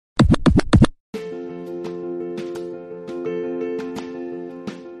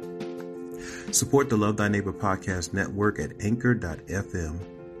Support the Love Thy Neighbor Podcast Network at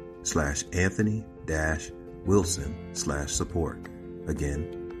anchor.fm/Anthony-Wilson/support.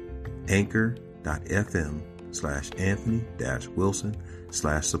 Again,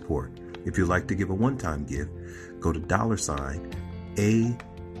 anchor.fm/Anthony-Wilson/support. If you'd like to give a one-time gift, go to $A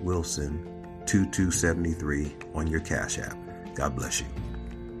Wilson2273 on your Cash App. God bless you.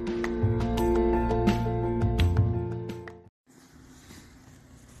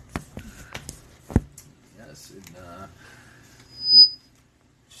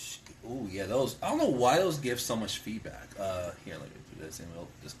 Those, I don't know why those give so much feedback. Here, let me do this, and we'll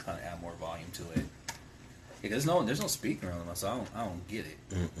just kind of add more volume to it. Yeah, there's no speaker on them, so I don't get it.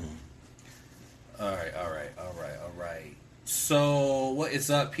 All right. So, what is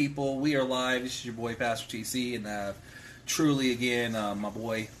up, people? We are live. This is your boy, Pastor TC, and truly, again, my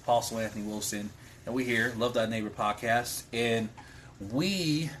boy, Apostle Anthony Wilson, and we here, Love Thy Neighbor Podcast, and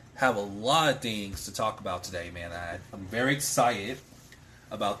we have a lot of things to talk about today, man. I'm very excited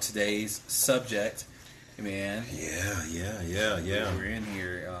about today's subject, man. Yeah. We're in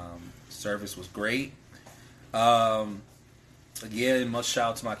here. Service was great. Again, much shout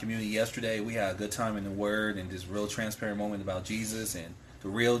out to my community yesterday. We had a good time in the Word and this real transparent moment about Jesus and the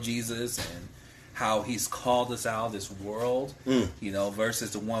real Jesus and how He's called us out of this world,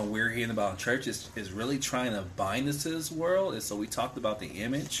 versus the one we're hearing about in church is really trying to bind us to this world. And so we talked about the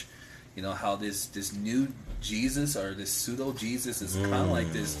image, how this new Jesus or this pseudo Jesus is kind of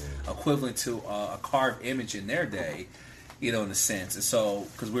like this equivalent to a carved image in their day, in a sense. And so,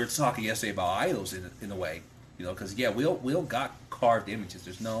 because we were talking yesterday about idols in a way, because we don't got carved images.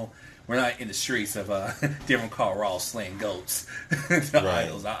 We're not in the streets of different Colorado slaying goats to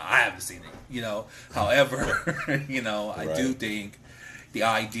idols. I haven't seen it, However, I do think the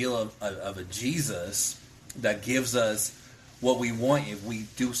ideal of a Jesus that gives us what we want if we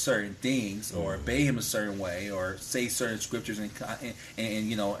do certain things or obey Him a certain way or say certain scriptures and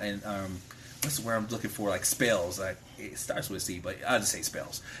what's the word I'm looking for? Like spells. Like it starts with a C, but I'll just say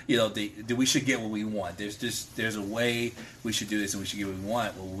spells. We should get what we want. There's a way we should do this and we should get what we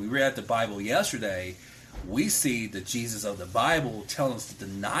want. Well, when we read the Bible yesterday, we see the Jesus of the Bible telling us to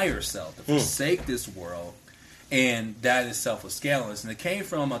deny ourselves, to forsake this world, and that itself was scandalous. And it came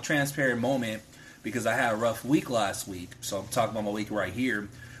from a transparent moment. Because I had a rough week last week, so I'm talking about my week right here,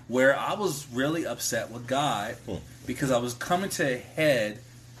 where I was really upset with God because I was coming to a head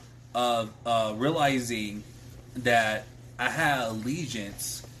of realizing that I had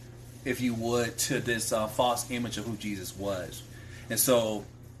allegiance, if you would, to this false image of who Jesus was. And so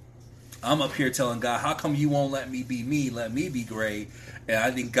I'm up here telling God, how come you won't let me be me, let me be great? And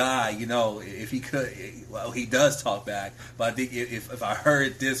I think God, if He could, well, He does talk back, but I think if I heard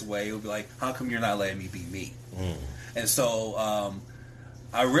it this way, it would be like, how come you're not letting me be me? And so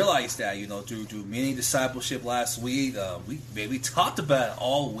I realized that, through mini discipleship last week, we talked about it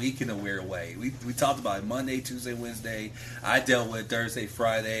all week in a weird way. We talked about it Monday, Tuesday, Wednesday. I dealt with it Thursday,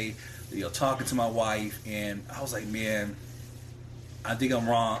 Friday, talking to my wife, and I was like, man, I think I'm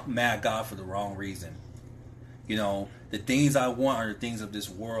mad at God for the wrong reason. The things I want are the things of this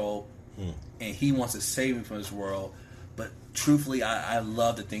world, and He wants to save me from this world. But truthfully, I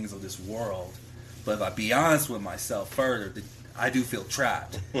love the things of this world. But if I be honest with myself further, I do feel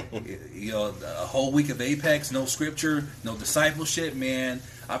trapped. A whole week of Apex, no scripture, no discipleship, man.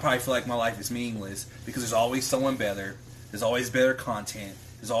 I probably feel like my life is meaningless because there's always someone better. There's always better content.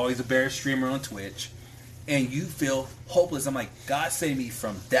 There's always a better streamer on Twitch. And you feel hopeless. I'm like, God save me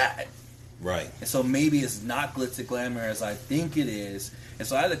from that. Right. And so maybe it's not glitz and glamour as I think it is. And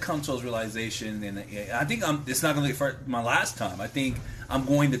so I had to come to those realizations. And I think it's not going to be my last time. I think I'm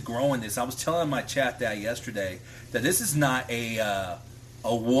going to grow in this. I was telling my chat that yesterday that this is not a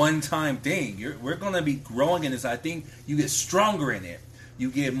one-time thing. We're going to be growing in this. I think you get stronger in it. You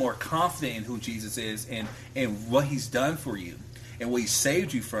get more confident in who Jesus is and what He's done for you and what He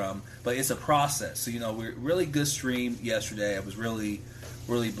saved you from. But it's a process. So, we're really good stream yesterday. I was really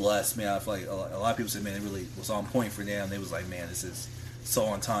blessed, man. I feel like a lot of people said, man, it really was on point for them. They was like, man, this is so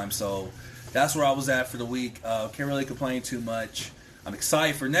on time. So that's where I was at for the week. Can't really complain too much. I'm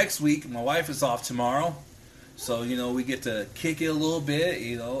excited for next week. My wife is off tomorrow. So, we get to kick it a little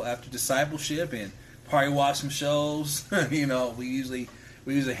bit, after discipleship and probably watch some shows. We usually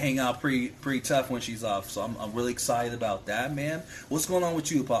hang out pretty tough when she's off. So I'm really excited about that, man. What's going on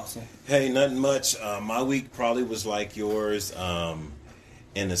with you, Apostle? Hey, nothing much. My week probably was like yours.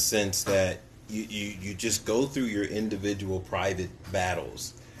 In a sense that you just go through your individual private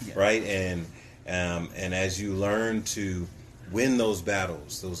battles, right? And as you learn to win those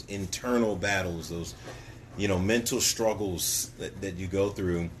battles, those internal battles, those mental struggles that you go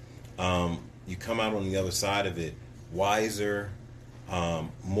through, you come out on the other side of it wiser,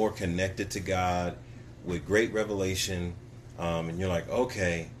 more connected to God, with great revelation, and you're like,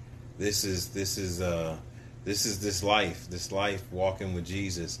 okay, this is this life walking with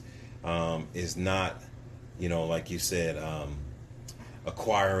Jesus is not, like you said,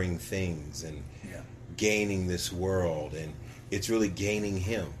 acquiring things and gaining this world, and it's really gaining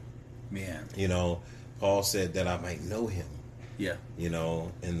Him. Man, Paul said that I might know Him. Yeah. In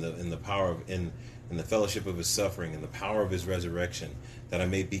the power of in the fellowship of His suffering and the power of His resurrection, that I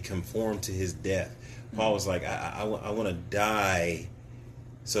may be conformed to His death. Paul was like, I want to die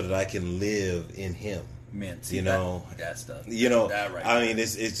so that I can live in Him. Man, see, that stuff. That right I mean,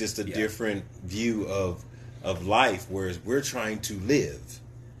 it's just a different view of life, whereas we're trying to live.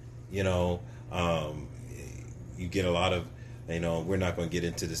 You get a lot of, we're not going to get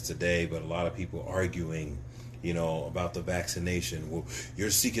into this today, but a lot of people arguing, about the vaccination. Well,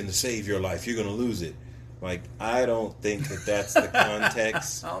 you're seeking to save your life, you're going to lose it. Like, I don't think that that's the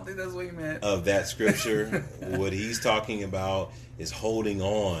context. I don't think that's what he meant. Of that scripture. What he's talking about is holding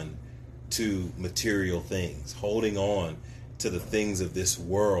on to material things, holding on to the things of this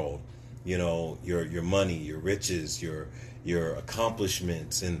world. Your money, your riches, your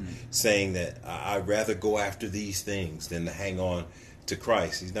accomplishments, and saying that I'd rather go after these things than to hang on to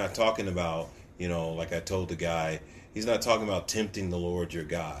Christ. He's not talking about, like I told the guy, he's not talking about tempting the Lord your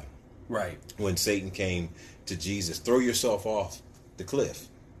God. Right. When Satan came to Jesus, throw yourself off the cliff.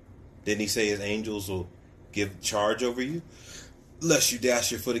 Didn't he say his angels will give charge over you, lest you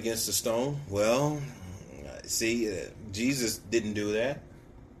dash your foot against a stone? Well, see, Jesus didn't do that,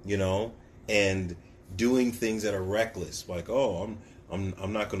 and doing things that are reckless, like, oh,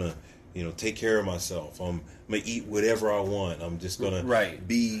 I'm not gonna, take care of myself. I'm gonna eat whatever I want. I'm just gonna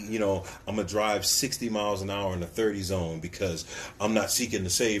be, I'm gonna drive 60 miles an hour in the 30 zone because I'm not seeking to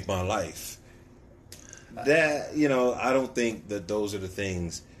save my life. That, I don't think that those are the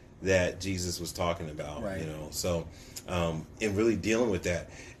things that Jesus was talking about. Right. So, and really dealing with that,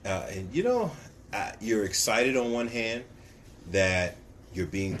 and you're excited on one hand that you're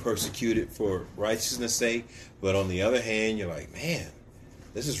being persecuted for righteousness' sake, but on the other hand, you're like, man,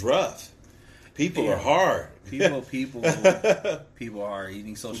 this is rough. People are hard. People are.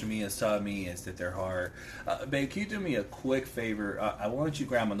 Eating social media has taught me is that they're hard. Babe, can you do me a quick favor? I wanted you to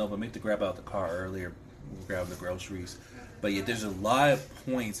grab my notebook. Make the grab out the car earlier. We'll grab the groceries. But yeah, there's a lot of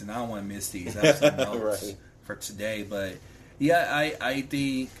points, and I don't want to miss these. I have some notes for today. But yeah, I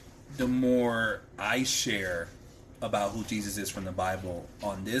think the more I share about who Jesus is from the Bible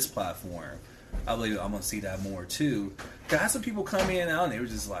on this platform, I believe I'm going to see that more too. Got some people come in and they were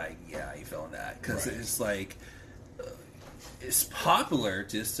just like, yeah, I ain't feeling that. Because it's like, it's popular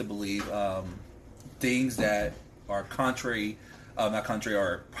just to believe things that are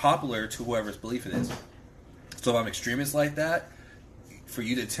are popular to whoever's belief it is. So if I'm extremist like that, for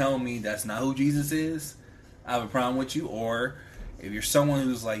you to tell me that's not who Jesus is, I have a problem with you. Or if you're someone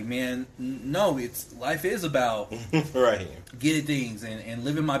who's like, man, no, life is about getting things and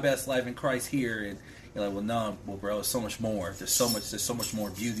living my best life in Christ here, and you're like, well, bro, it's so much more. There's so much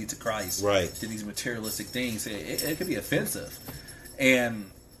more beauty to Christ than these materialistic things. It could be offensive, and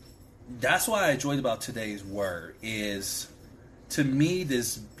that's what I enjoyed about today's word is, to me,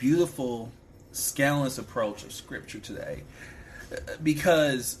 this beautiful, scandalous approach of Scripture today.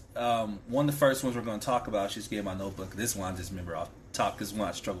 Because one of the first ones we're going to talk about, she's getting my notebook. This one I just remember off top because it's one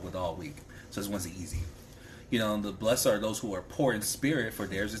I struggled with all week. So this one's easy. The blessed are those who are poor in spirit, for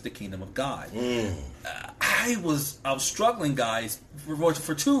theirs is the kingdom of God. I was struggling, guys,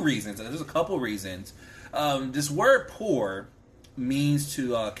 for two reasons. There's a couple reasons. This word "poor" means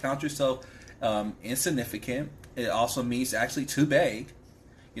to count yourself insignificant. It also means actually too big.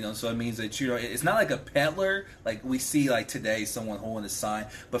 So it means that it's not like a peddler, like we see like today, someone holding a sign.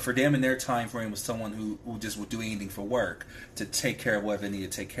 But for them in their time frame was someone who just would do anything for work to take care of whatever they need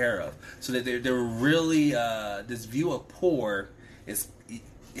to take care of. So that they're really this view of poor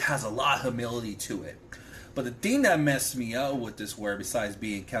has a lot of humility to it. But the thing that messed me up with this word, besides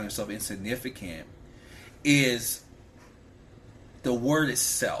being counting yourself insignificant, is the word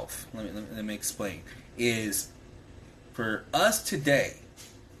itself. Let me explain. Is for us today,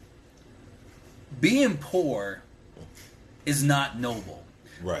 being poor is not noble.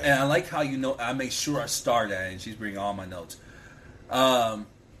 Right. And I like how I make sure I start at it, and she's bringing all my notes.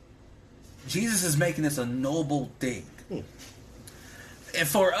 Jesus is making this a noble thing. And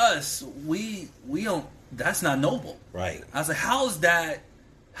for us, we don't, that's not noble. Right. I was like, how is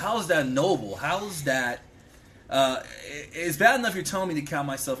that noble? How is that, it's bad enough you're telling me to count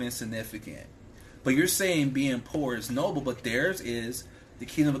myself insignificant. But you're saying being poor is noble, but theirs is the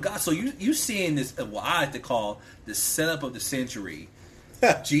kingdom of God. So you seeing this, what I like to call the setup of the century.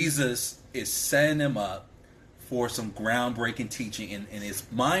 Jesus is setting them up for some groundbreaking teaching, and it's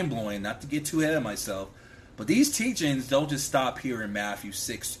mind blowing. Not to get too ahead of myself, but these teachings don't just stop here in Matthew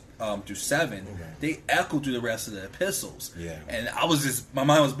 6 through 7. Okay. They echo through the rest of the epistles. Yeah. And my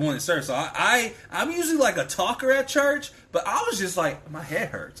mind was blown in service. So I'm usually like a talker at church, but I was just like, my head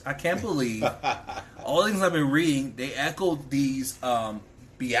hurts. I can't believe all the things I've been reading. They echo these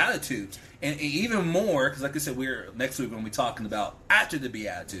Beatitudes, and even more because, like I said, next week when we're talking about after the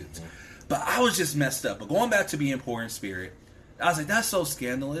Beatitudes. Mm-hmm. But I was just messed up. But going back to being poor in spirit, I was like, that's so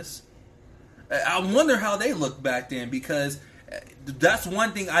scandalous. I wonder how they looked back then, because that's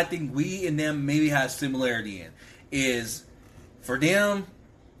one thing I think we and them maybe have similarity in, is for them,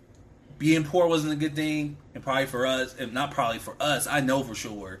 being poor wasn't a good thing, and probably for us, and not probably for us, I know for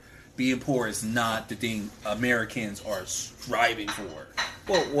sure, being poor is not the thing Americans are striving for.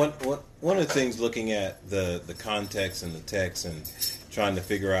 Well, one of the things, looking at the context and the text and trying to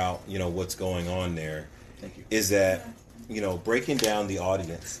figure out, what's going on there, is that, breaking down the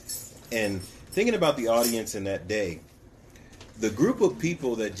audience and thinking about the audience in that day, the group of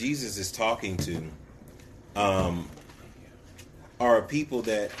people that Jesus is talking to are people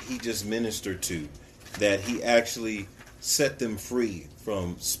that he just ministered to, that he actually set them free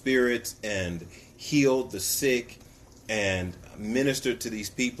from spirits and healed the sick and ministered to these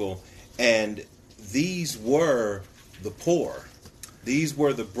people. And these were the poor. These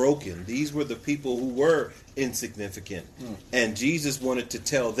were the broken. These were the people who were insignificant. And Jesus wanted to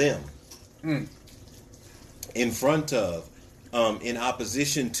tell them in front of, in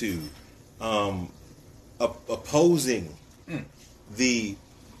opposition to, opposing the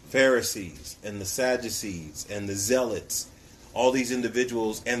Pharisees and the Sadducees and the Zealots, all these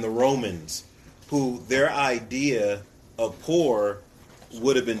individuals, and the Romans, who their idea of poor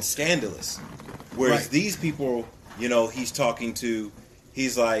would have been scandalous. Whereas these people, he's talking to,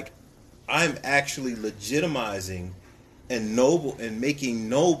 he's like, I'm actually legitimizing and noble and making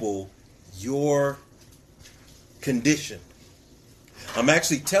noble your condition. I'm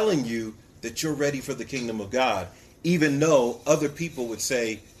actually telling you that you're ready for the kingdom of God, even though other people would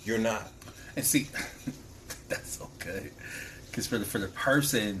say you're not. And see, that's so good, because for the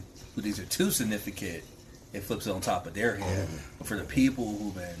person who these are too significant, it flips it on top of their head. But for the people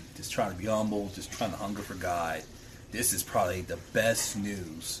who've been just trying to be humble, just trying to hunger for God, this is probably the best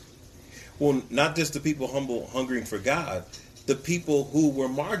news. Well, not just the people hungering for God, the people who were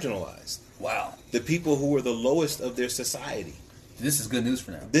marginalized. Wow. The people who were the lowest of their society. This is good news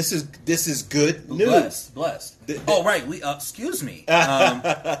for them. This is good news. Blessed. Oh, right. We excuse me.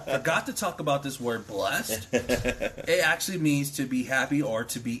 Forgot to talk about this word blessed. It actually means to be happy or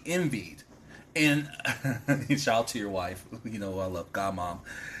to be envied. And shout out to your wife. I love God, Mom.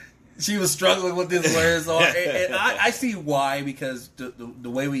 She was struggling with this word, so and I see why, because the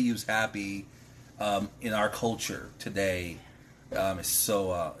way we use happy in our culture today is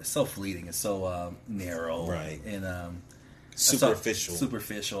so fleeting. It's so narrow, right? And superficial.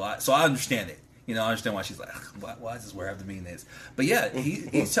 So I understand it. I understand why she's like, why does this word have to mean this? But yeah,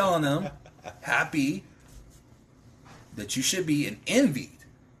 he's telling them happy, that you should be envied.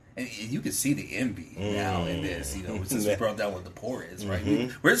 And you can see the envy now in this, since we brought down what the poor is, right?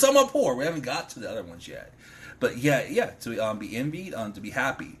 We're talking about poor. We haven't got to the other ones yet. But yeah, to be envied, to be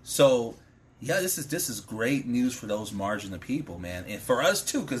happy. So yeah, this is great news for those marginal people, man, and for us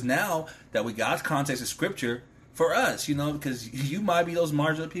too, because now that we got context of Scripture for us, because you might be those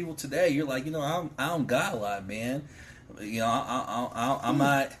marginal people today. You're like, I don't got a lot, man.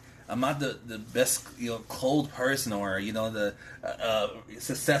 I'm not the best, cold person, or the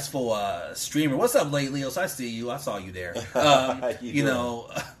successful streamer. What's up, late Leos? I see you. I saw you there.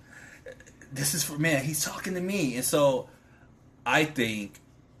 This is for, man. He's talking to me, and so I think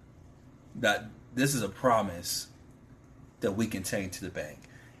that this is a promise that we can take to the bank,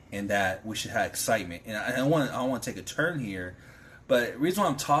 and that we should have excitement. And I want to take a turn here, but the reason why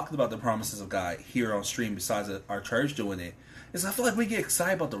I'm talking about the promises of God here on stream, besides our church doing it, is I feel like we get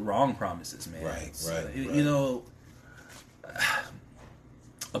excited about the wrong promises, man. Right.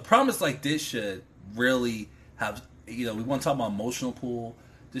 A promise like this should really have, we want to talk about emotional pool.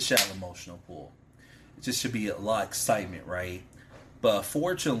 This should have an emotional pool. It just should be a lot of excitement, right? But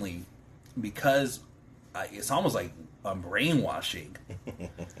fortunately, because it's almost like brainwashing,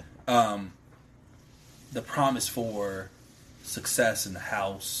 the promise for success in the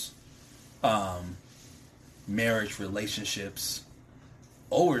house, marriage, relationships,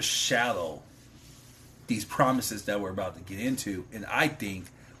 overshadow these promises that we're about to get into. And I think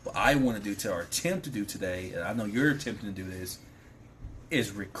what I want to do or attempt to do today, and I know you're attempting to do this,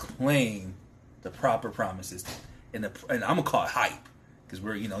 is reclaim the proper promises, and I'm gonna call it hype, because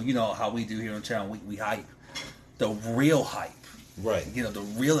we're you know how we do here on the channel. We hype the real hype, right? The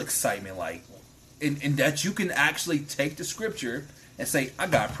real excitement, like, and that you can actually take the scripture and say, I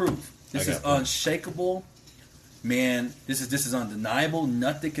got proof. This is unshakable, man. This is undeniable.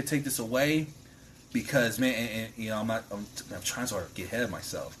 Nothing can take this away, because man, and I'm trying to get ahead of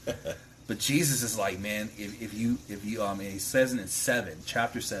myself. But Jesus is like, man, if you and he says it in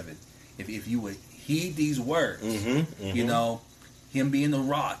chapter 7, if you would heed these words, him being the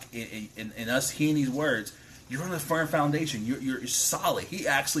rock, and us heeding these words, you're on a firm foundation. You're solid. He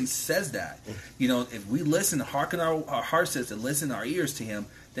actually says that. If we listen, hearken our hearts says to listen our ears to him,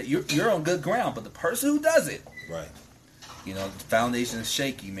 that you're on good ground. But the person who does it, right? The foundation is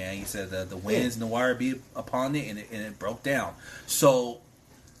shaky, man. He said the winds and the wire beat upon it, and it broke down. So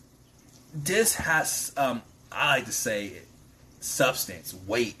this has, I like to say, substance,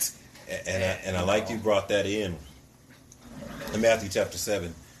 weight. And I like you brought that in Matthew chapter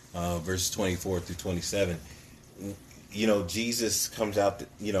 7, verses 24 through 27. Jesus comes out,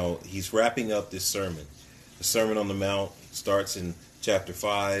 he's wrapping up this sermon. The Sermon on the Mount starts in chapter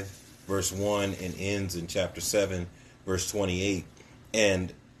 5, verse 1, and ends in chapter 7, verse 28.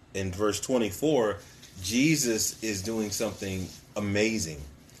 And in verse 24, Jesus is doing something amazing,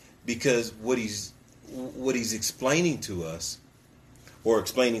 because what he's explaining to us, or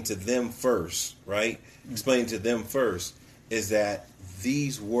explaining to them first, right? Explaining to them first is that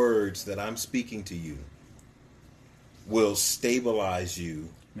these words that I'm speaking to you will stabilize you,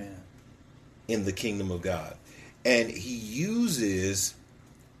 man, in the kingdom of God. And he uses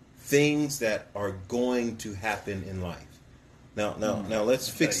things that are going to happen in life. Now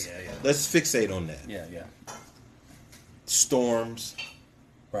let's fixate on that. Yeah. Storms,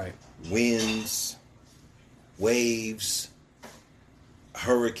 right? Winds, waves,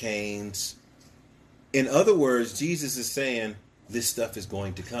 hurricanes. In other words, Jesus is saying this stuff is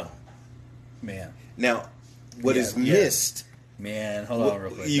going to come. Man. Now, what is missed... Man, hold on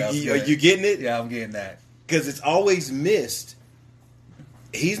real quick. Are you getting it? Yeah, I'm getting that. Because it's always missed.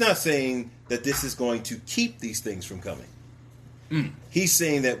 He's not saying that this is going to keep these things from coming. He's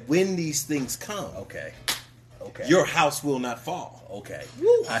saying that when these things come... Okay. Your house will not fall. Okay.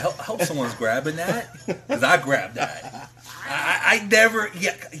 Woo. I hope someone's grabbing that, because I grabbed that. I never.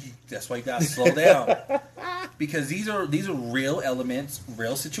 Yeah, that's why you gotta slow down, because these are real elements,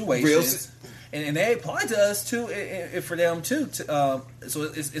 real situations, and they apply to us too, and for them too. So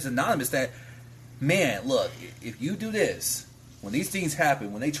it's anonymous. That, man, look, if you do this, when these things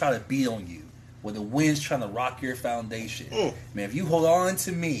happen, when they try to beat on you, when the wind's trying to rock your foundation, man, if you hold on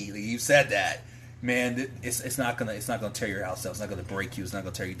to me, like you said that. Man, it's not gonna tear your house down. It's not gonna break you. It's not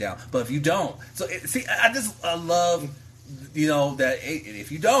gonna tear you down. But if you don't, I love, that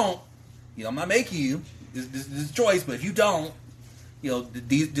if you don't, I'm not making you this choice. But if you don't,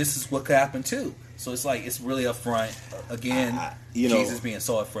 this is what could happen too. So it's like it's really upfront. Again, Jesus being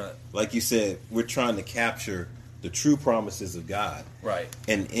so upfront. Like you said, we're trying to capture the true promises of God, right?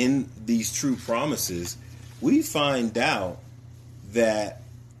 And in these true promises, we find out that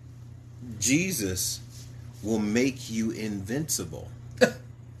Jesus will make you invincible.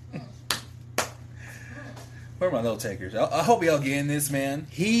 Where are my note takers? I hope y'all getting this, man.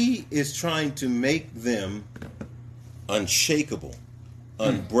 He is trying to make them unshakable,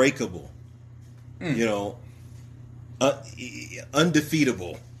 unbreakable,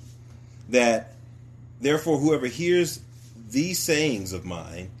 undefeatable. That, therefore, whoever hears these sayings of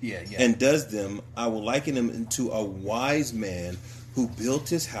mine and does them, I will liken him into a wise man who built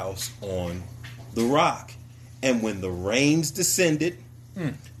his house on the rock. And when the rains descended,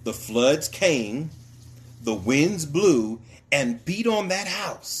 the floods came, the winds blew, and beat on that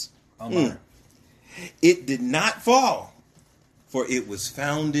house. It did not fall, for it was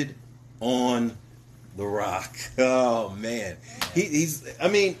founded on the rock. Oh, man.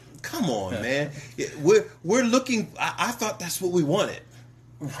 Come on, man. We're looking... I thought that's what we wanted.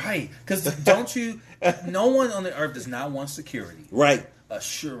 Right. Because don't you... No one on the earth does not want security. Right.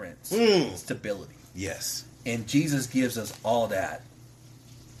 Assurance. Stability. Yes. And Jesus gives us all that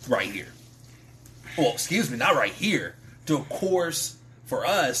right here. Well, excuse me, not right here. To a course, for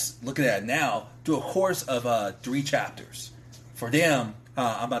us, looking at it now, to a course of 3 chapters. For them,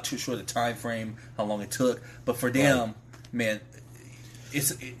 I'm not too sure the time frame, how long it took, but for them, man,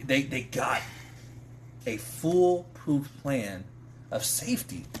 they got a foolproof plan of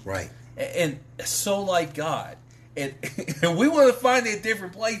safety. Right. And so like God. And we want to find it in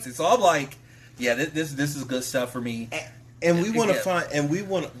different places. So I'm like, yeah, this is good stuff for me. And we want to find, and we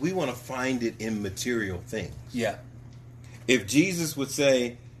want to find it in material things. Yeah. If Jesus would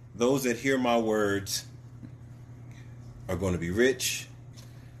say, those that hear my words are going to be rich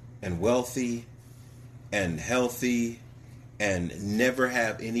and wealthy and healthy and never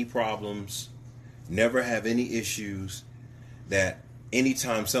have any problems, never have any issues, that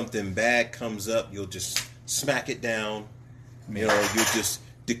anytime something bad comes up, you'll just smack it down. You know, you'll just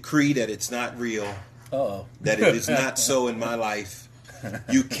decree that it's not real. Uh-oh. That it is not so in my life.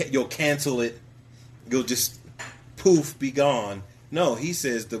 You'll cancel it. You'll just poof, be gone. No, he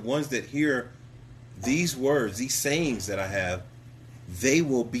says the ones that hear these words, these sayings that I have, they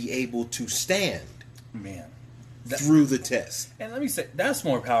will be able to stand through the test. And let me say, that's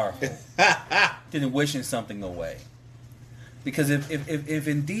more powerful than wishing something away. Because if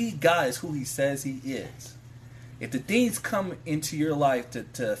indeed God is who he says he is, if the things come into your life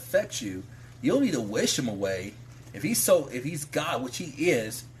to affect you, you don't need to wish him away. If he's God, which he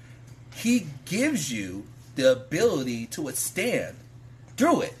is, he gives you the ability to withstand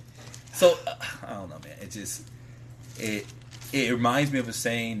through it. So I don't know, man. It reminds me of a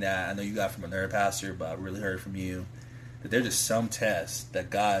saying that I know you got from another pastor, but I really heard from you, that there's just some tests that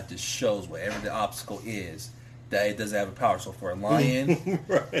God just shows whatever the obstacle is, that it doesn't have a power. So for a lion,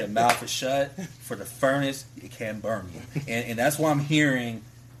 right, the mouth is shut. For the furnace, it can't burn you. And that's what I'm hearing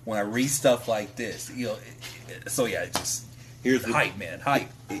when I read stuff like this. You know, so yeah, it just hype, man, hype.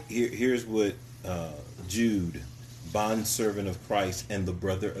 Here's what Jude, bondservant of Christ and the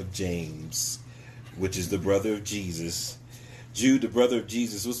brother of James, which is the brother of Jesus. Jude, the brother of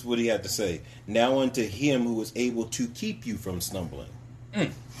Jesus, what's what he had to say? Now unto him who is able to keep you from stumbling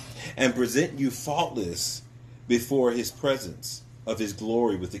and present you faultless before his presence of his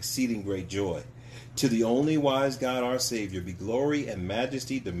glory with exceeding great joy. To the only wise God our Savior be glory and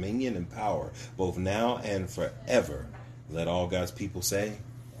majesty, dominion and power, both now and forever. Let all God's people say,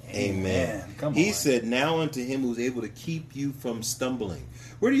 Amen. He said, now unto him who's able to keep you from stumbling.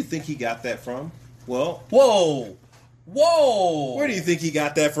 Where do you think he got that from? Well, whoa! Where do you think he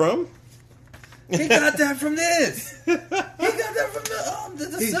got that from? He got that from this. He got that from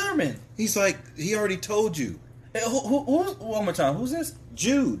the sermon. He's like, he already told you. Who, one more time, who's this?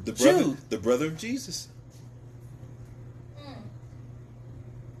 Jude, the brother of Jesus.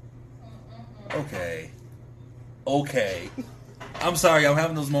 Okay. I'm sorry, I'm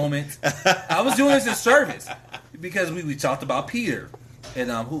having those moments. I was doing this in service because we talked about Peter and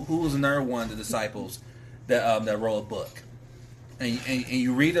who was another one of the disciples that wrote a book, and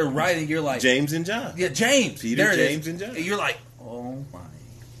you read their writing, you're like James and John. Yeah, James. Peter, James, and John. And you're like, oh my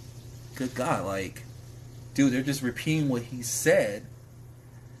good God, like, dude, they're just repeating what he said,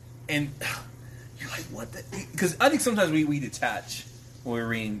 and you're like, what? Because I think sometimes we detach when we're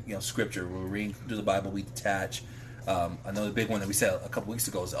reading, scripture. When we're reading through the Bible, we detach. I know the big one that we said a couple weeks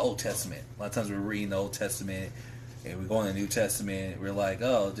ago is the Old Testament. A lot of times we're reading the Old Testament and we go in the New Testament. We're like,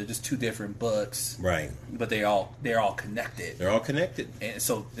 oh, they're just two different books, right? But they're all connected. They're all connected, and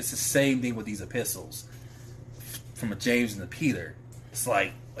so it's the same thing with these epistles, from a James and a Peter. It's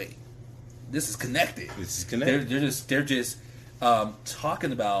like, wait, this is connected. This is connected. They're just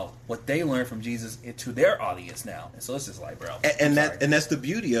talking about what they learned from Jesus to their audience now, and so it's just like, bro, and that's the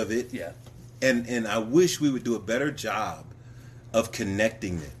beauty of it. Yeah. And I wish we would do a better job of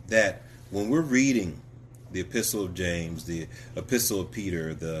connecting it. That when we're reading the Epistle of James, the Epistle of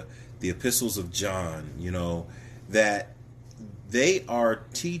Peter, the Epistles of John, that they are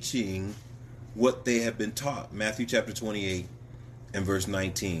teaching what they have been taught. Matthew chapter 28 and verse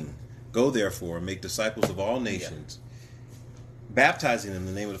 19. Go therefore and make disciples of all nations, baptizing them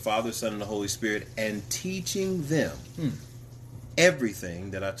in the name of the Father, Son, and the Holy Spirit, and teaching them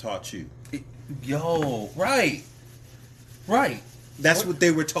everything that I taught you. Right. That's what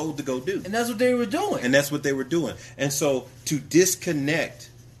they were told to go do. And that's what they were doing. And so to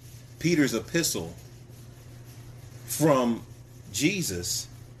disconnect Peter's epistle from Jesus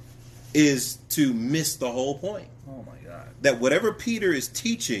is to miss the whole point. Oh my God. That whatever Peter is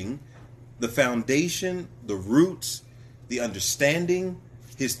teaching, the foundation, the roots, the understanding,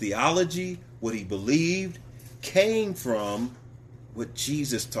 his theology, what he believed, came from what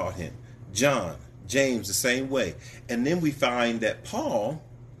Jesus taught him. John, James, the same way. And then we find that Paul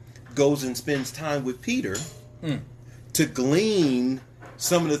goes and spends time with Peter to glean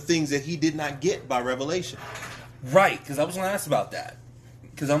some of the things that he did not get by revelation. Right, because I was going to ask about that.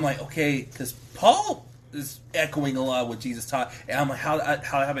 Because I'm like, okay, because Paul is echoing a lot of what Jesus taught. And I'm like, how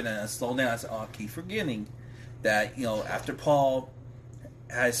happened? And I slow down. I said, I keep forgetting that, after Paul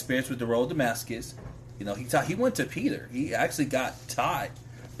had experience with the road to Damascus, he went to Peter. He actually got taught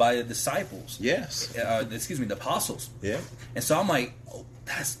by the disciples. Yes. The apostles. Yeah. And so I'm like, oh,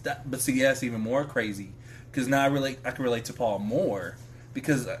 that's that. But see, that's even more crazy because now I can relate to Paul more,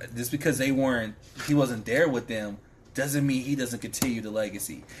 because just because he wasn't there with them doesn't mean he doesn't continue the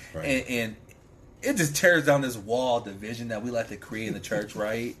legacy. Right. And it just tears down this wall of division that we like to create in the church,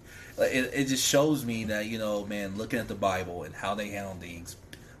 right? It just shows me that, man, looking at the Bible and how they handle things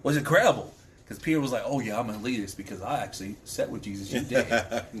was incredible. Because Peter was like, "Oh yeah, I'm an elitist because I actually sat with Jesus. You did."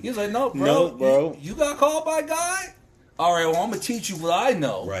 He was like, "No, bro. No, bro. You got called by God. All right, well, I'm gonna teach you what I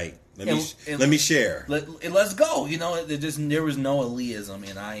know. Right. Let me share. Let's go. There was no elitism,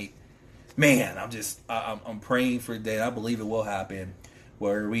 and I'm praying for that. I believe it will happen,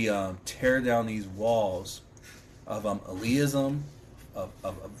 where we tear down these walls of elitism,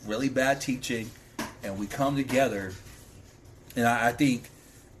 of really bad teaching, and we come together. And I think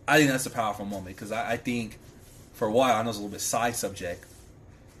that's a powerful moment, because I think for a while, I know it's a little bit side subject,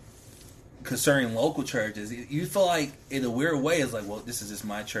 concerning local churches, you feel like in a weird way it's like, well, this is just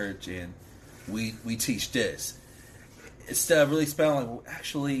my church and we teach this, instead of really spelling like, well,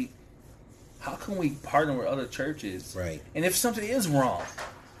 actually, how can we partner with other churches? Right. And if something is wrong,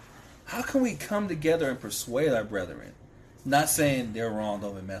 how can we come together and persuade our brethren? Not saying they're wrong,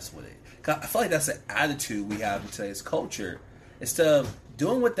 don't even mess with it. 'Cause I feel like that's the attitude we have in today's culture. Instead of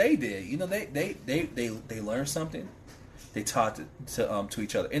doing what they did, they learned something. They taught to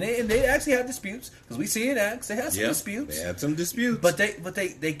each other, and they actually had disputes, because we see in Acts they had some disputes. They had some disputes, but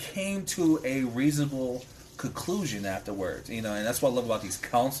they came to a reasonable conclusion afterwards. And that's what I love about these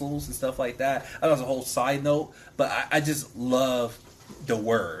councils and stuff like that. I know it's a whole side note, but I just love the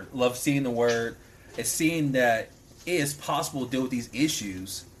word, love seeing the word, and seeing that it is possible to deal with these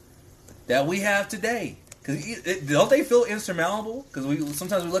issues that we have today. Because don't they feel insurmountable? Because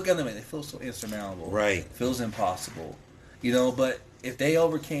sometimes we look at them and they feel so insurmountable. Right. It feels impossible. But if they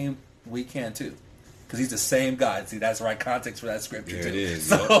overcame, we can too. Because he's the same God. See, that's the right context for that scripture there too. It is.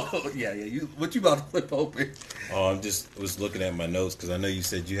 So, yeah. What you about to flip open? Oh, was looking at my notes, because I know you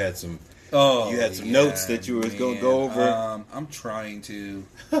said you had some notes that you were going to go over. I'm trying to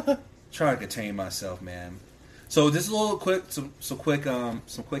contain myself, man. So this is a little quick, some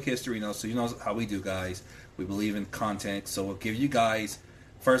quick history notes. So you know how we do, guys. We believe in context. So we'll give you guys,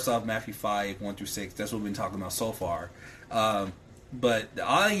 first off, Matthew 5, 1-6. That's what we've been talking about so far. But the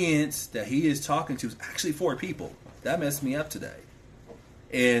audience that he is talking to is actually 4 people. That messed me up today.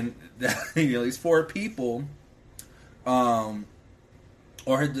 And these 4 people, or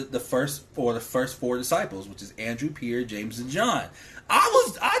the first 4 disciples, which is Andrew, Peter, James, and John.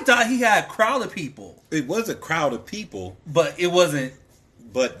 I thought he had a crowd of people. It was a crowd of people, but it wasn't.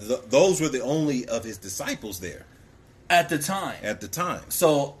 But those were the only of his disciples there at the time.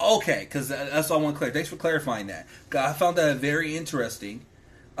 So okay, because that's what I want to clarify. Thanks for clarifying that. I found that very interesting.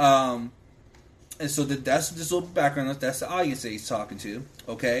 And so that's just a little background. That's the audience that he's talking to.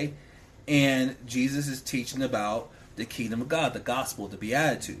 Okay, and Jesus is teaching about the kingdom of God, the gospel, the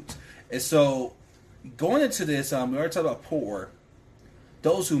Beatitudes. And so going into this, we already talked about poor.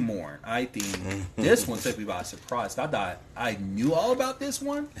 Those who mourn. I think this one took me by surprise. I thought I knew all about this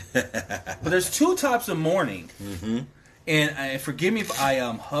one. But there's 2 types of mourning. Mm-hmm. And forgive me if I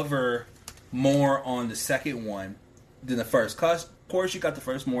hover more on the second one than the first. Because, of course, you got the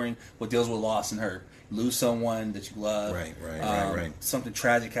first mourning, what deals with loss and hurt. You lose someone that you love. Right. Something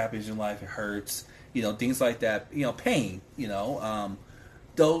tragic happens in your life. It hurts. Things like that. Pain.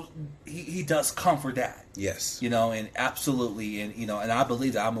 Though he does comfort that. Yes. And absolutely, and I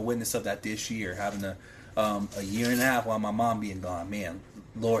believe that I'm a witness of that this year, having a year and a half while my mom being gone. Man,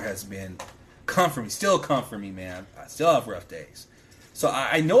 Lord has been comforting me, still comforting me, man. I still have rough days. So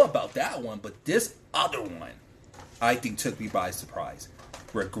I know about that one, but this other one, I think, took me by surprise.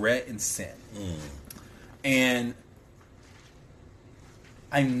 Regret and sin. And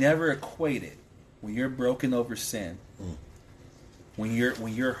I never equated when you're broken over sin, when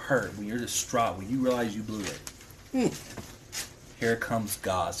you're hurt, when you're distraught, when you realize you blew it, here comes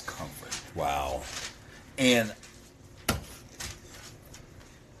God's comfort. Wow. And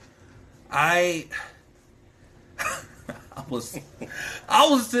I was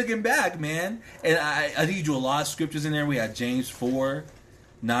taken back, man. And I need you a lot of scriptures in there. We had James 4,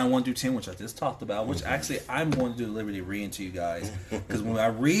 9, 1-10, which I just talked about, which actually I'm going to do the liberty of reading to you guys. Because when I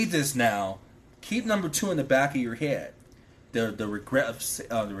read this now, keep number 2 in the back of your head. The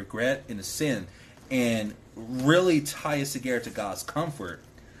regret and the sin, and really tie us together to God's comfort,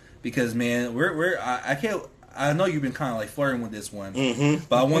 because man, I know you've been kind of like flirting with this one,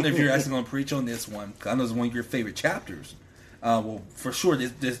 but I wonder if you're actually going to preach on this one. Cause I know it's one of your favorite chapters. Well, for sure,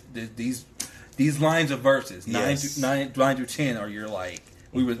 these lines of verses 9 through 10 are your like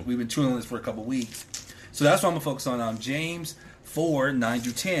we've been chewing on this for a couple weeks, so that's what I'm gonna focus on. James 4, 9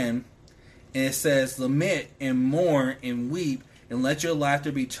 through 10. And it says, lament and mourn and weep, and let your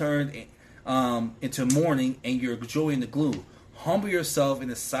laughter be turned into mourning, and your joy into gloom. Humble yourself in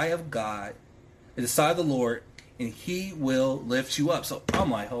the sight of God, in the sight of the Lord, and He will lift you up. So I'm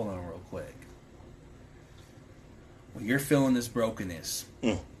like, hold on real quick. When you're feeling this brokenness,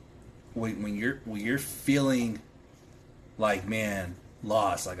 when you're feeling like, man,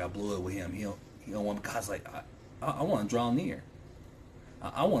 lost, like I blew it with him, he don't want. God's like, I want to draw near.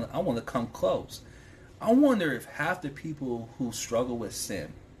 I want to come close. I wonder if half the people who struggle with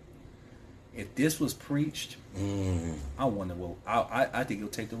sin, if this was preached, I wonder. Well, I think it'll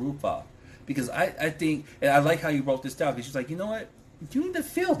take the roof off, because I think, and I like how you wrote this down, because she's like, you know what, you need to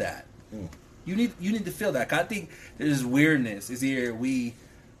feel that. You need to feel that. I think there's weirdness. Is either we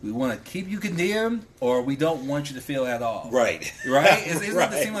want to keep you condemned, or we don't want you to feel at all. Right. Right. It's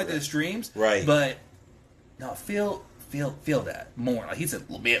not to seem like the extremes. Right. But no, feel that more. Like he said,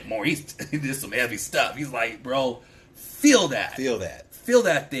 lament more. He did some heavy stuff. He's like, bro, feel that. Feel that. Feel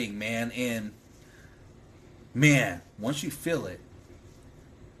that thing, man. And man, once you feel it,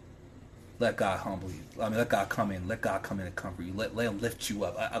 let God humble you. I mean, let God come in. Let God come in and comfort you. Let Him lift you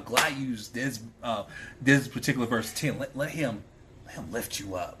up. I'm glad you used this particular verse 10. Let Him lift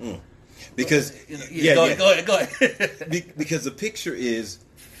you up. Because go ahead. Because the picture is,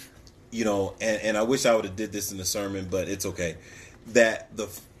 and I wish I would have did this in the sermon, but it's okay. That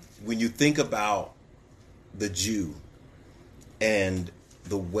when you think about the Jew and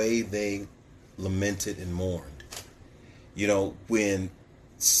the way they lamented and mourned, when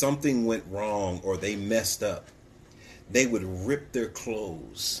something went wrong or they messed up, they would rip their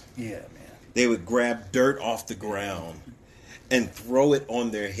clothes. Yeah, man. They would grab dirt off the ground and throw it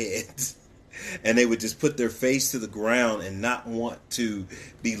on their heads. And they would just put their face to the ground and not want to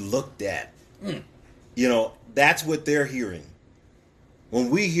be looked at. That's what they're hearing.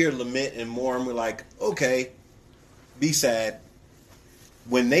 When we hear lament and mourn, we're like, okay, be sad.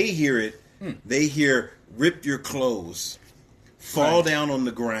 When they hear it, they hear rip your clothes, fall down on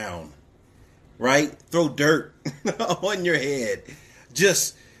the ground, right? Throw dirt on your head.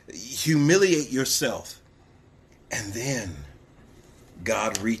 Just humiliate yourself. And then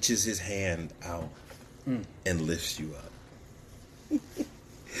God reaches His hand out and lifts you up.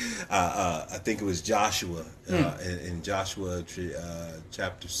 I think it was Joshua in Joshua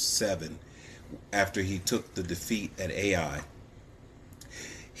chapter 7, after he took the defeat at Ai.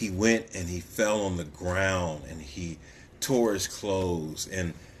 He went and he fell on the ground and he tore his clothes,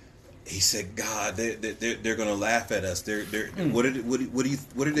 and he said, God, they're going to laugh at us. What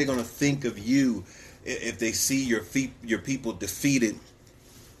are they going to think of you if they see your people defeated?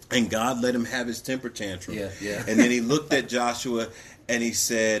 And God let him have his temper tantrum. Yeah. And then he looked at Joshua and he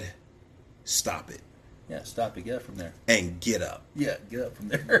said, stop it. Yeah, stop it. Get up from there. And get up. Yeah, get up from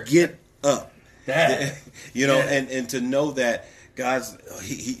there. Get up. That. And to know that God's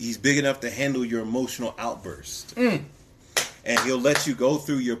he's big enough to handle your emotional outburst. And He'll let you go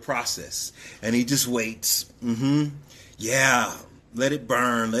through your process. And He just waits. Yeah. Let it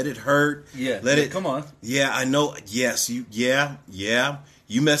burn. Let it hurt. Yeah. Let it. Come on. Yeah, I know. Yes. Yeah.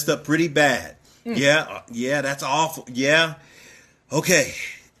 You messed up pretty bad. Yeah. That's awful. Yeah. Okay.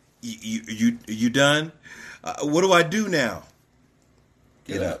 You done? What do I do now?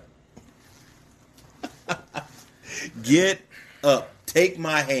 Get up. Get up. Take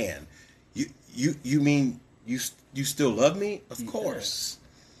my hand. You mean you still love me? Of course.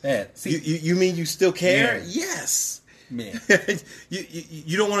 Man, see, you mean you still care? Man. Yes. Man.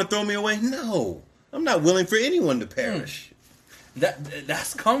 you don't want to throw me away? No. I'm not willing for anyone to perish.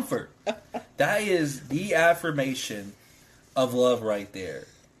 That's comfort. That is the affirmation of love right there.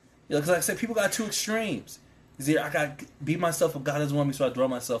 Because like I said, people got two extremes. Is either I got to be myself, if God doesn't want me, so I draw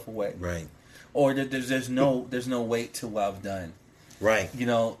myself away. Right. Or there's no weight to what I've done. Right.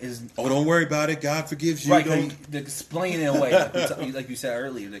 Don't worry about it. God forgives you. Right. Don't explain it away, like you said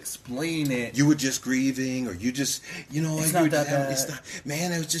earlier. Explain it. You were just grieving, or you just, it's not that bad. It's not,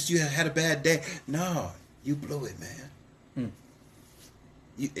 man. It was just you had a bad day. No, you blew it, man.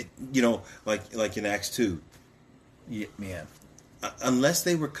 Like in Acts 2. Yeah, man. Unless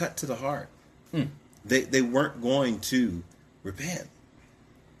they were cut to the heart, they weren't going to repent.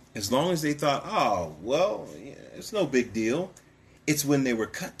 As long as they thought, oh well, it's no big deal. It's when they were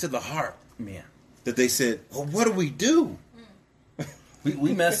cut to the heart, man, that they said, well, what do we do?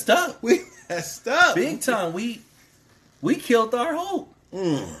 We messed up. We messed up big time. We killed our hope.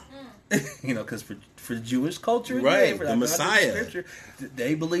 Because for Jewish culture, right? For the Messiah. Scripture,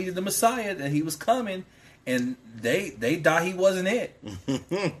 they believed the Messiah, that He was coming, and they thought he wasn't it.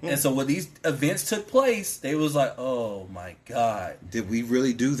 And so when these events took place, they was like, oh my God, did we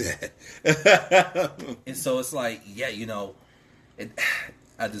really do that? And so it's like, yeah,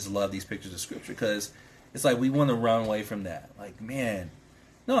 I just love these pictures of scripture, because it's like we want to run away from that. Like, man,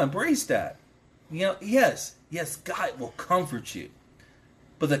 no, embrace that. Yes, God will comfort you,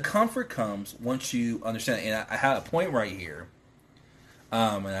 but the comfort comes once you understand. And I had a point right here,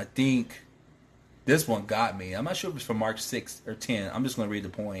 and I think this one got me. I'm not sure if it's from Mark 6 or 10. I'm just going to read the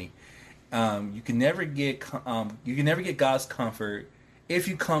point. You can never get God's comfort if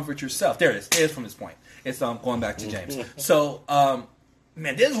you comfort yourself. There it is. It is from this point. It's going back to James. So,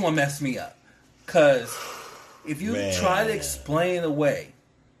 man, this one messed me up, because if you try to explain away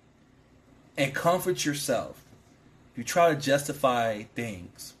and comfort yourself, if you try to justify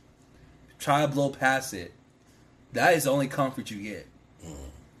things, try to blow past it, that is the only comfort you get.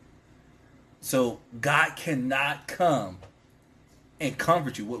 So God cannot come and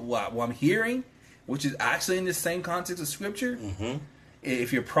comfort you. What I'm hearing, which is actually in the same context of Scripture,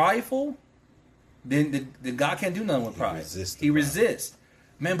 if you're prideful, then God can't do nothing with pride. He resists.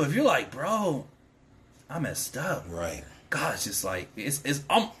 Man, but if you're like, bro, I messed up. Right. God's just like, it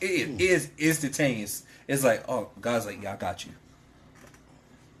is instantaneous. It's like, oh, God's like, yeah, I got you.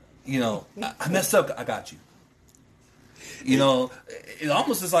 I messed up, I got you. It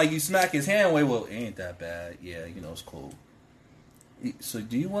almost is like you smack his hand away. Well, it ain't that bad. Yeah, it's cool. So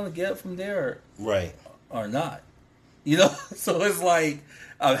do you want to get up from there, or not? So it's like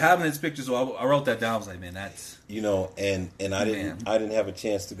having this picture. So I wrote that down. I was like, man, that's and I didn't have a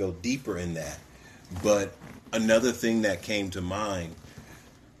chance to go deeper in that. But another thing that came to mind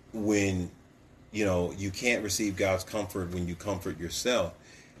when you can't receive God's comfort when you comfort yourself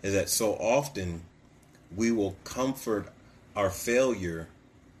is that so often we will comfort our failure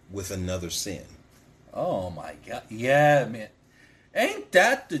with another sin. Oh my God. Yeah, man. Ain't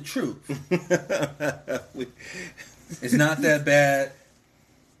that the truth? It's not that bad.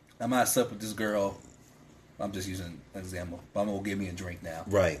 I might slept with this girl. I'm just using an example. But I'm going to give me a drink now.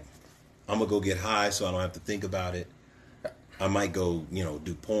 Right. I'm going to go get high so I don't have to think about it. I might go,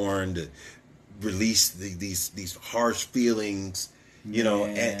 do porn to release these harsh feelings,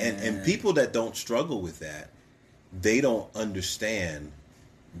 and people that don't struggle with that, they don't understand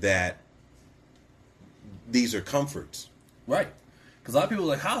that these are comforts. Right. Because a lot of people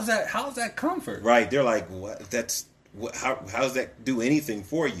are like, how's that comfort? Right. They're like, what? How does that do anything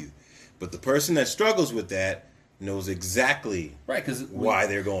for you? But the person that struggles with that knows exactly why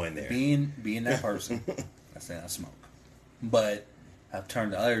they're going there. Being that person, I say I smoke. But I've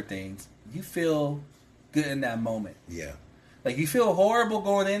turned to other things. You feel good in that moment. Yeah. Like, you feel horrible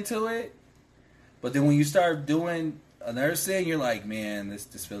going into it, but then when you start doing another sin, you're like, man, this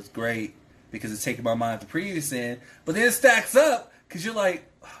feels great, because it's taking my mind to the previous sin. But then it stacks up, because you're like,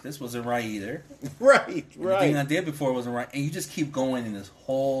 oh, this wasn't right either. Right. The thing I did before wasn't right. And you just keep going in this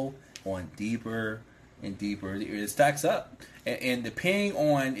hole, going deeper and deeper. It stacks up. And depending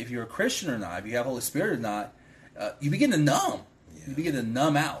on if you're a Christian or not, if you have Holy Spirit or not, you begin to numb. Yeah. You begin to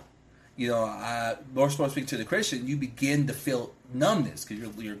numb out. More speaking to the Christian, you begin to feel numbness,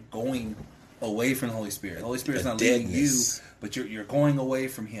 because you're going away from the Holy Spirit. The Holy Spirit's not leading you, but you're going away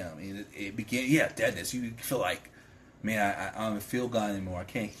from Him. And it begins, deadness. You feel like, man, I don't feel God anymore. I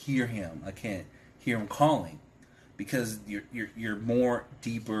can't hear Him. I can't hear Him calling, because you're more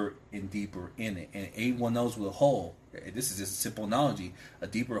deeper and deeper in it. And everyone knows with a hole. This is just a simple analogy. A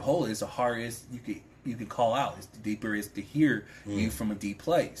deeper hole is the hardest you can call out. It's the deeper is to hear you from a deep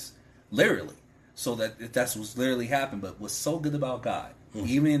place, literally. So that's what's literally happened. But what's so good about God,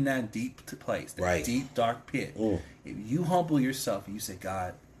 even in that deep place, that deep dark pit, if you humble yourself and you say,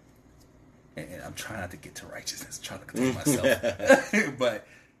 God, and I'm trying not to get to righteousness, I'm trying to control myself, but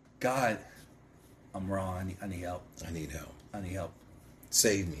God, I'm wrong. I need help. I need help. I need help.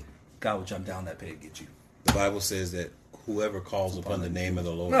 Save me. God will jump down that pit and get you. The Bible says that whoever calls upon the name of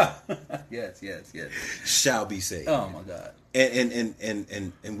the Lord, yes, shall be saved. Oh my God!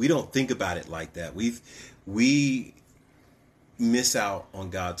 And we don't think about it like that. We miss out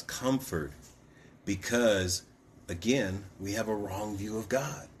on God's comfort because, again, we have a wrong view of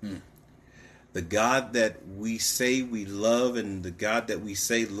God. The God that we say we love and the God that we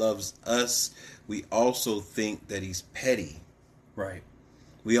say loves us, we also think that He's petty. Right.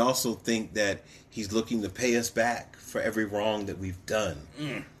 We also think that He's looking to pay us back for every wrong that we've done.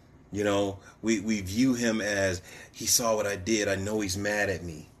 We view Him as, He saw what I did. I know He's mad at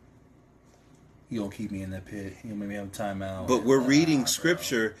me. He gonna keep me in that pit. He gonna make me have a timeout. But we're reading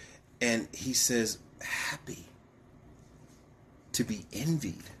Scripture, and He says, happy to be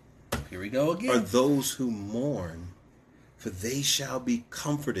envied. Here we go again. are those who mourn, for they shall be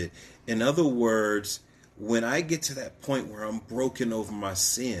comforted. In other words, when I get to that point where I'm broken over my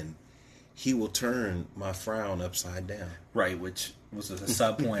sin, he will turn my frown upside down. Right, which was a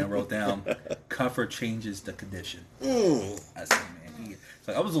sub point I wrote down. Comfort changes the condition. I said, man.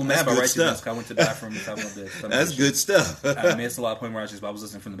 So I was a little mad about writing this. I went to the bathroom and talking about this. That's good stuff. I missed a lot of point where I was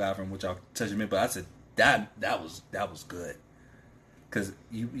listening from the bathroom, which I'll touch in a minute. But I said that was good, because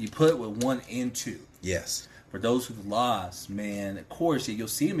you put it with 1 and 2. Yes. For those who've lost, man, of course you'll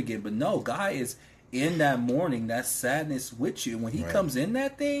see him again. But no, God is in that mourning, that sadness with you. When he comes in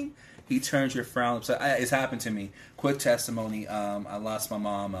that thing, he turns your frown upside. It's happened to me. Quick testimony. I lost my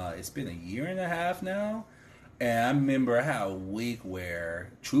mom. It's been a year and a half now. And I remember I had a week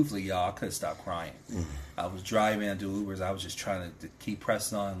where, truthfully, y'all, I couldn't stop crying. I was driving, I do Ubers. I was just trying to keep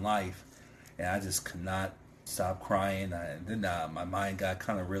pressing on in life. And I just could not stop crying. And then my mind got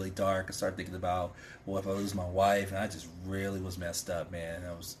kind of really dark. I started thinking about, well, if I lose my wife. And I just really was messed up, man.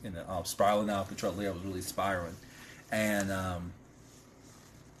 I was spiraling out of control. I was really spiraling. And I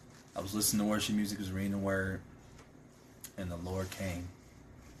was listening to worship music, I was reading the Word. And the Lord came.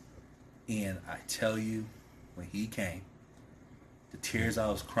 And I tell you, when he came, the tears I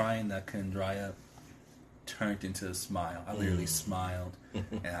was crying that couldn't dry up turned into a smile. I literally smiled,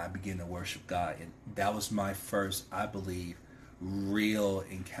 and I began to worship God. And that was my first, I believe, real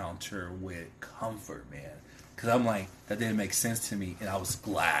encounter with comfort, man. Because I'm like, that didn't make sense to me, and I was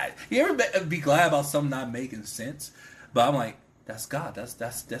glad. You ever be glad about something not making sense? But I'm like, that's God.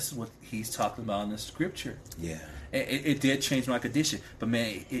 That's what he's talking about in the scripture. Yeah. It did change my condition. But,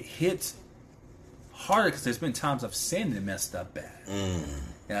 man, it hits harder because there's been times I've sinned and messed up bad.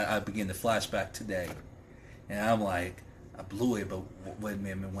 And I begin to flash back today. And I'm like, I blew it. But wait,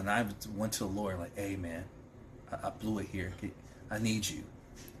 man, when I went to the Lord, like, hey, man, I blew it here. I need you.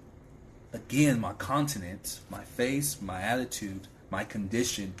 Again, my countenance, my face, my attitude, my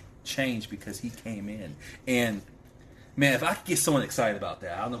condition changed because he came in. And, man, if I could get someone excited about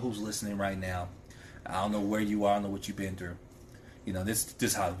that, I don't know who's listening right now. I don't know where you are. I don't know what you've been through. You know, this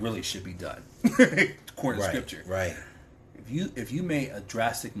is how it really should be done, according to Scripture. Right. If you made a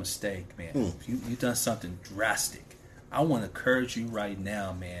drastic mistake, man, if you've done something drastic, I want to encourage you right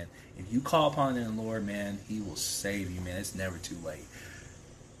now, man. If you call upon the Lord, man, he will save you, man. It's never too late.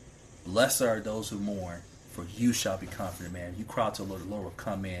 Blessed are those who mourn, for you shall be comforted, man. If you cry out to the Lord will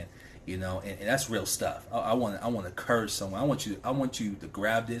come in. You know, and that's real stuff. I want to encourage someone. I want you to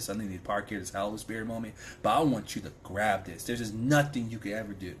grab this. I need to park here, this Holy Spirit moment. But I want you to grab this. There's just nothing you could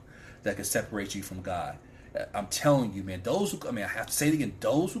ever do that can separate you from God. I'm telling you, man. I have to say it again.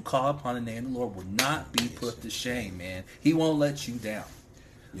 Those who call upon the name of the Lord will not be put to shame, man. He won't let you down.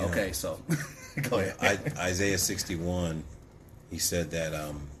 Yeah. Okay, so go ahead. Isaiah 61, he said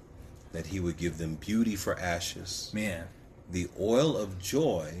that he would give them beauty for ashes. Man. The oil of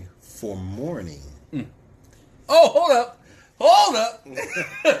joy for mourning. Oh, hold up.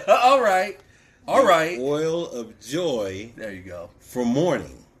 All right. Oil of joy. There you go. For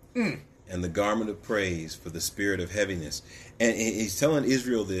mourning. And the garment of praise for the spirit of heaviness. And he's telling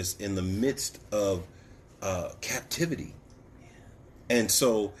Israel this in the midst of captivity. And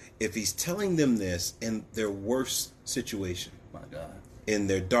so if he's telling them this in their worst situation, my God, in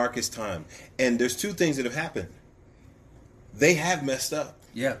their darkest time, and there's two things that have happened. They have messed up.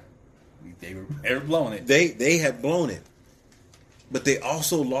 Yeah. They were blowing it. They have blown it. But they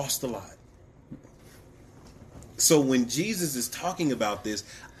also lost a lot. So when Jesus is talking about this,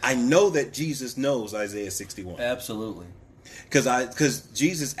 I know that Jesus knows Isaiah 61. Absolutely. Because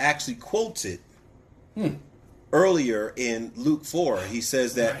Jesus actually quotes it earlier in Luke 4. He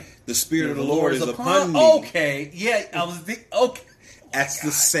says that the Spirit of the Lord is upon me. Okay. Yeah, okay. That's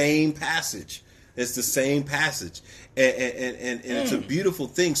the same passage. It's the same passage. And it's a beautiful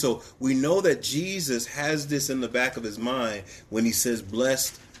thing. So we know that Jesus has this in the back of his mind when he says,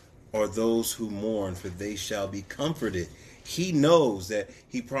 blessed are those who mourn, for they shall be comforted. He knows that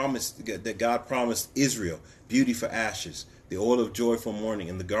that God promised Israel beauty for ashes, the oil of joy for mourning,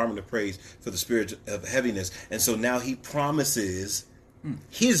 and the garment of praise for the spirit of heaviness. And so now he promises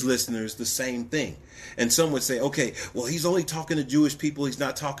his listeners the same thing. And some would say, okay, well, he's only talking to Jewish people. He's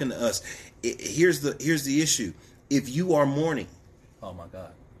not talking to us. Here's the issue. If you are mourning, oh my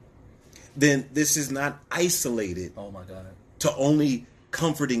God, then this is not isolated. Oh my God, to only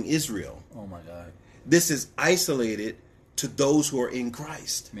comforting Israel. Oh my God, this is isolated to those who are in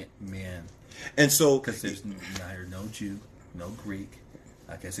Christ. Man, and so because there's neither no Jew, no Greek.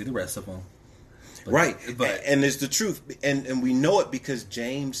 I can't see the rest of them. But, right, and it's the truth, and we know it because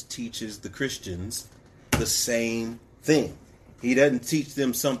James teaches the Christians the same thing. He doesn't teach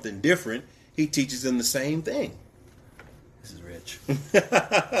them something different. He teaches them the same thing. This is rich.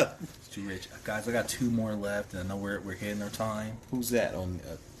 It's too rich. Guys, I got 2 more left, and I know we're hitting our time. Who's that on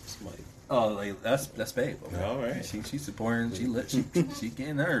somebody? Oh, like, that's Babe. Okay. All right. She's supporting. She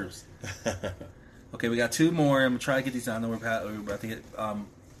getting nerves. Okay, we got 2 more. I'm gonna try to get these done. I know we're about to get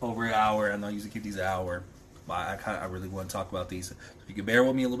over an hour. I know I usually keep these an hour, but I really want to talk about these. So if you can bear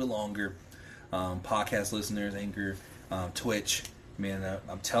with me a little bit longer, podcast listeners, Anchor, Twitch, man,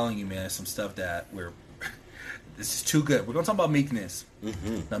 I'm telling you, man, some stuff that this is too good. We're gonna talk about meekness.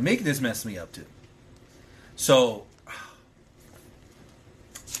 Mm-hmm. Now, meekness messed me up too. So,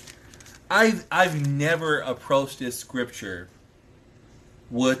 I've never approached this scripture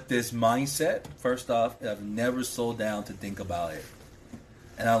with this mindset. First off, I've never slowed down to think about it.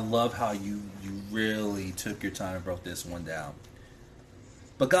 And I love how you really took your time and broke this one down.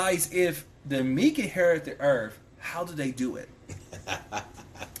 But guys, if the meek inherit the earth, how do they do it?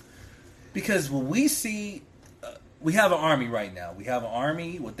 Because when we see, we have an army right now. We have an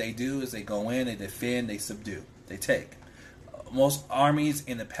army. What they do is they go in, they defend, they subdue, they take. Most armies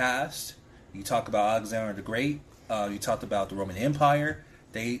in the past, you talk about Alexander the Great, you talked about the Roman Empire,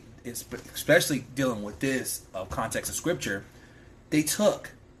 especially dealing with this context of scripture, they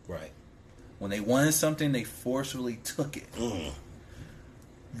took. Right. When they wanted something, they forcefully took it. Mm.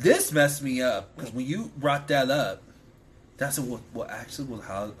 This messed me up because when you brought that up, that's what actually was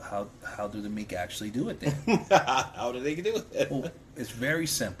how do the meek actually do it then? How do they do it? Well, it's very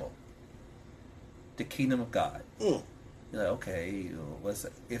simple. The kingdom of God. Mm. You're like, okay,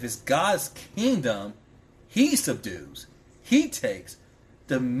 if it's God's kingdom, He subdues, He takes.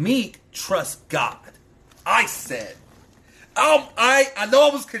 The meek trust God. I said, I know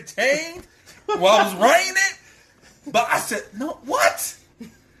I was contained while I was writing it, but I said, no, what?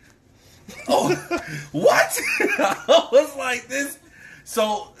 Oh, what? I was like this.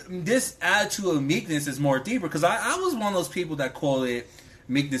 So this attitude of meekness is more deeper because I was one of those people that quoted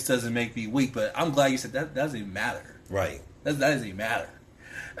meekness doesn't make me weak, but I'm glad you said that doesn't even matter. Right. That doesn't even matter.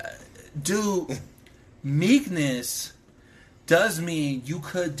 Dude, meekness does mean you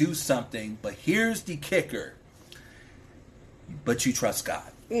could do something, but here's the kicker. But you trust God.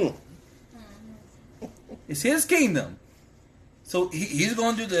 Mm. It's His kingdom. So He's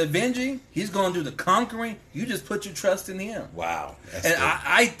going to do the avenging. He's going to do the conquering. You just put your trust in Him. Wow. And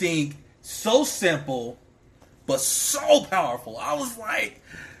I think so simple, but so powerful. I was like,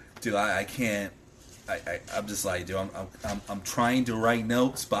 dude, I can't. I'm just like, dude, I'm trying to write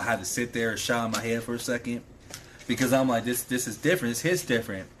notes, but I had to sit there and shout in my head for a second because I'm like, this is different. It's His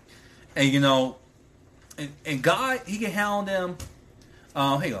different, and you know, and God, He can handle them.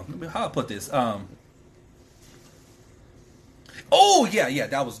 Hang on, how do I put this? Oh yeah,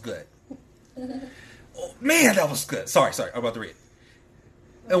 that was good. Oh, man, that was good. Sorry, I'm about to read.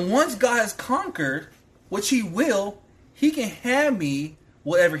 And once God has conquered, which He will, He can hand me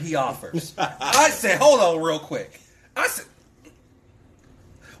whatever He offers. I said, hold on real quick. I said,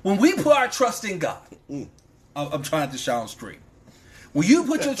 when we put our trust in God, I'm trying to shout on stream. When you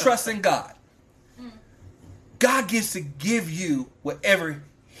put your trust in God, God gets to give you whatever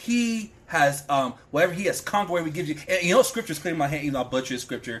He has, whatever He has conquered, whatever He gives you. And you know, Scripture's clear in my head. You know, I butchered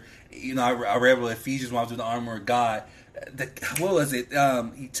Scripture. You know, I read with Ephesians when I was doing the armor of God. What was it?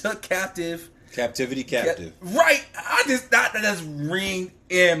 He took captive. Captivity captive. Right. I just thought that just ring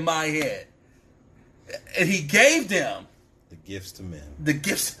in my head. And He gave them the gifts to men. The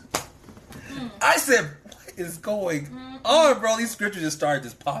gifts. I said, what is going on, bro? These scriptures just started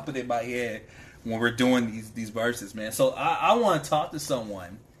just popping in my head when we're doing these verses, man. So I want to talk to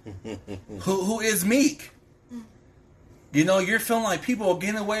someone who is meek. You know, you're feeling like people are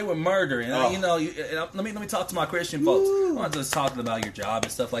getting away with murder, and you know. Let me talk to my Christian folks. I'm not just talking about your job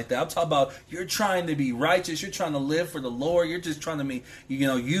and stuff like that. I'm talking about you're trying to be righteous. You're trying to live for the Lord. You're just trying to make, you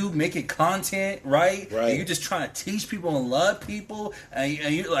know, you making content, right? And you're just trying to teach people and love people, and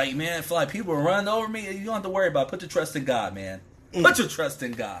you're like, man, I feel like people are running over me. You don't have to worry about it. Put your trust in God, man. Put your trust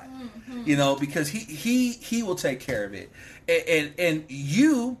in God. You know, because He will take care of it, and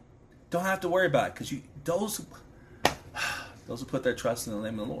you don't have to worry about it because those who put their trust in the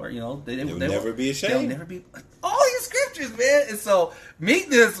name of the Lord, you know, they will never be ashamed. They'll never be. All these scriptures, man. And so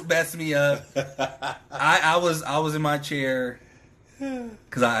meekness messed me up. I was in my chair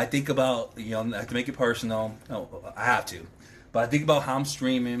because I think about, you know, I have to make it personal. No, I have to, but I think about how I'm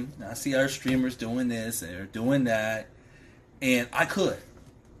streaming. And I see other streamers doing this and they're doing that, and I could.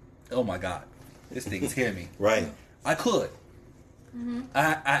 Oh my God, this thing is hitting me. Right. I could. Mm-hmm.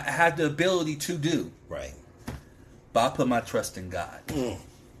 I had the ability to do. Right. But I put my trust in God.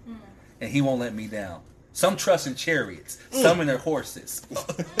 And He won't let me down. Some trust in chariots, some in their horses.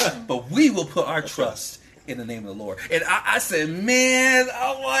 But we will put our trust in the name of the Lord. And I said, man,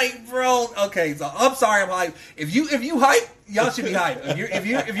 I'm like, bro, okay, so I'm sorry, I'm hype. If you hype, y'all should be hype.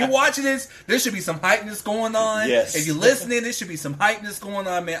 If you're watching this, there should be some hypeness going on. Yes. If you're listening, there should be some hypeness going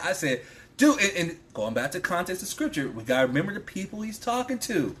on, man. I said, dude, and going back to context of scripture, we gotta remember the people he's talking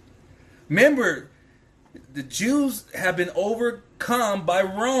to. Remember, the Jews have been overcome by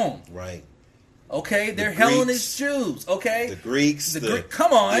Rome. Right. Okay, they're Greeks, Hellenist Jews. Okay, The Greeks,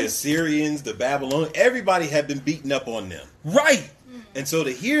 come on, the Assyrians, the Babylonians, everybody had been beaten up on them. right? And so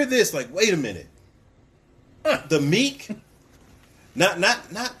to hear this, like, wait a minute, the meek, not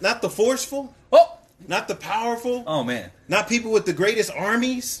the forceful, not the powerful, Oh man, not people with the greatest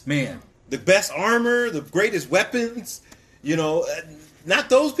armies, man, the best armor, the greatest weapons, not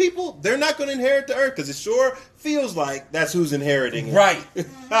those people. They're not going to inherit the earth because it sure feels like that's who's inheriting it. right?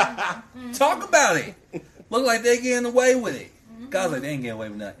 Talk about it. Look like they're getting away with it. God's like, they ain't getting away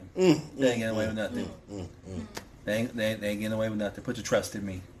with nothing. They ain't getting away with nothing. They ain't getting away with nothing. Put your trust in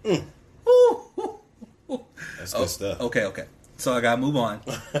me. That's good stuff. Okay. So I gotta move on.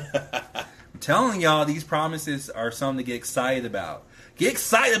 I'm telling y'all, these promises are something to get excited about. Get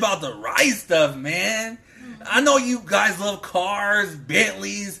excited about the right stuff, man. I know you guys love cars,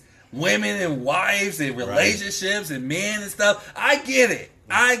 Bentleys, women and wives and relationships and men and stuff. I get it,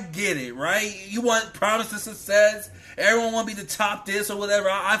 right? You want promise of success. Everyone want to be the top this or whatever.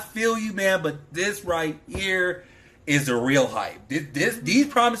 I feel you, man, but this right here is the real hype. These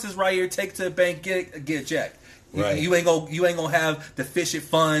promises right here, take to the bank, get a check. Right. You ain't gonna have the fish it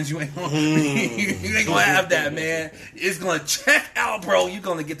funds. You ain't gonna have that, man. It's gonna check out, bro. You're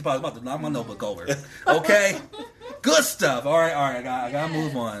gonna get the I'm about to knock my notebook over. Okay, good stuff. All right. I gotta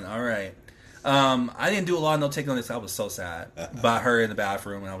move on. All right. I didn't do a lot of note taking on this. I was so sad about her in the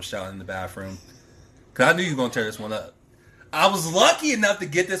bathroom, and I was shouting in the bathroom because I knew you were gonna tear this one up. I was lucky enough to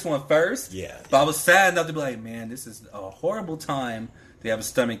get this one first. Yeah. But I was sad enough to be like, man, this is a horrible time. They have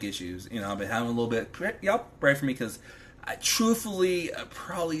stomach issues. I've been having a little bit. Y'all pray for me because I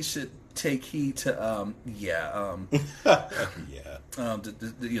probably should take heed to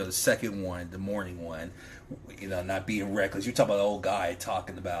the second one, the morning one. Not being reckless. You talk about the old guy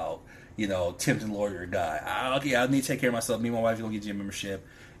talking about tempting lawyer guy. I need to take care of myself. Me and my wife are gonna get gym membership,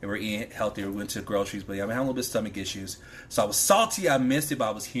 and we're eating healthy. We went to groceries, but I've been having a little bit of stomach issues. So I was salty. I missed it, but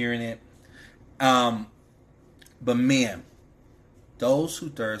I was hearing it. But man. Those who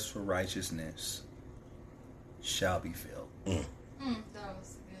thirst for righteousness shall be filled. That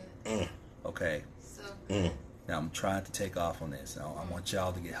was good. Okay. So good. Now I'm trying to take off on this. Now I want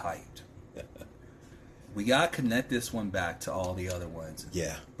y'all to get hyped. We gotta connect this one back to all the other ones.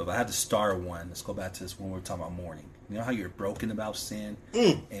 Yeah. But if I had to start one, let's go back to this one we were talking about mourning. You know how you're broken about sin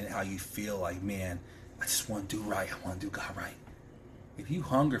and how you feel like, man, I just want to do right. I want to do God right. If you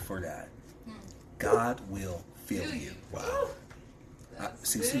hunger for that, God will fill you. Wow.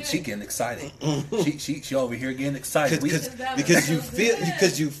 She getting excited. she over here getting excited. Because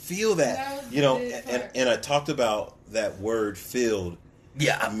you feel that, and I talked about that word filled,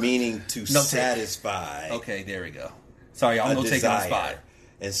 meaning to satisfy. Okay, there we go. Sorry, I'm gonna take on the spot.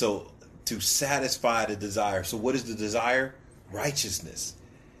 And so to satisfy the desire. So what is the desire? Righteousness.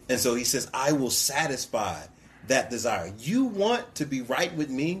 And so he says, I will satisfy that desire. You want to be right with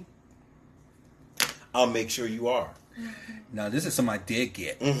me? I'll make sure you are. Now, this is something I did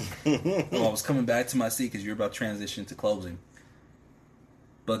get. I was coming back to my seat because you're about to transition to closing.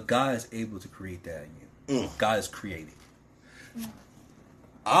 But God is able to create that in you. God is creating.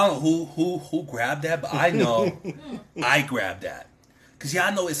 I don't know who grabbed that, but I know I grabbed that. Because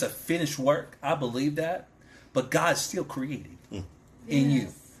I know it's a finished work. I believe that. But God is still creating in you.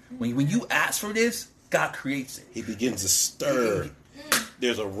 When you ask for this, God creates it. He begins to stir.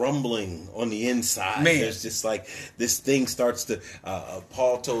 There's a rumbling on the inside. Man. There's just like this thing starts to.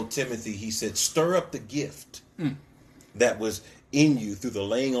 Paul told Timothy, he said, "Stir up the gift that was in you through the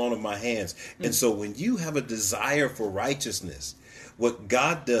laying on of my hands." And so, when you have a desire for righteousness, what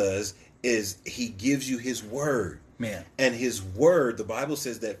God does is He gives you His word. Man, and His word, the Bible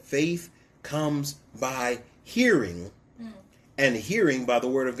says that faith comes by hearing, and hearing by the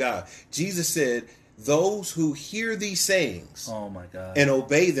word of God. Jesus said, those who hear these sayings and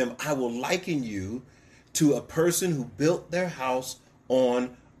obey them, I will liken you to a person who built their house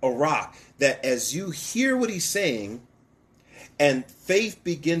on a rock. That as you hear what he's saying and faith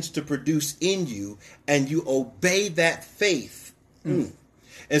begins to produce in you and you obey that faith. And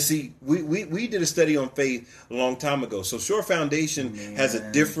And see, we did a study on faith a long time ago. So Sure Foundation has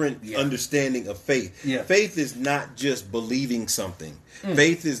a different understanding of faith. Yeah. Faith is not just believing something.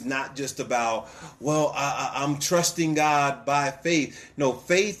 Faith is not just about, well, I'm trusting God by faith. No,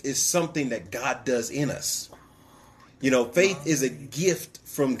 faith is something that God does in us. You know, faith is a gift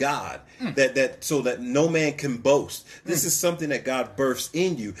from God that so that no man can boast. This is something that God births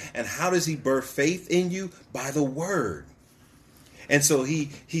in you. And how does he birth faith in you? By the word. And so he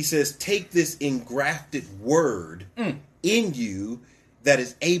says, take this engrafted word in you that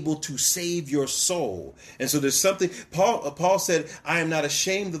is able to save your soul. And so there's something, Paul said, I am not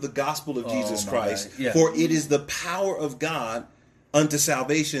ashamed of the gospel of Jesus Christ, for it is the power of God unto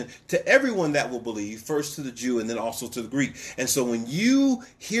salvation to everyone that will believe, first to the Jew and then also to the Greek. And so when you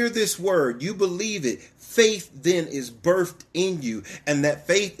hear this word, you believe it, faith then is birthed in you, and that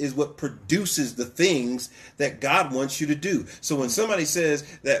faith is what produces the things that God wants you to do. So when somebody says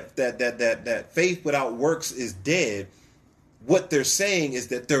that faith without works is dead, what they're saying is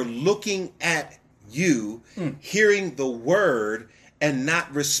that they're looking at you, hearing the word, and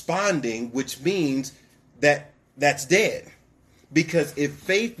not responding, which means that that's dead. Because if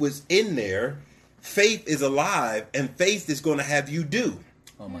faith was in there, faith is alive, and faith is going to have you do.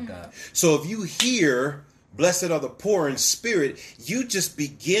 Oh my God. So if you hear, blessed are the poor in spirit, you just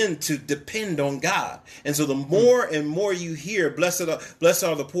begin to depend on God. And so the more and more you hear, blessed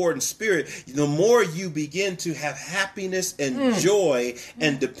are the poor in spirit, the more you begin to have happiness and joy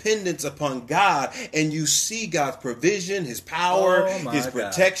and dependence upon God. And you see God's provision, his power, his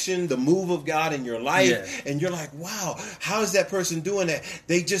protection, the move of God in your life. Yeah. And you're like, wow, how is that person doing that?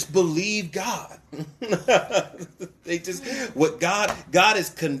 They just believe God. They just God has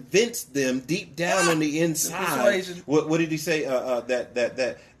convinced them deep down on the inside. What did he say?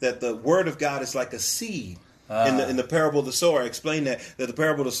 That the word of God is like a seed. In the parable of the sower, I explained that the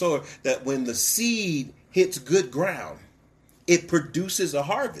parable of the sower, that when the seed hits good ground, it produces a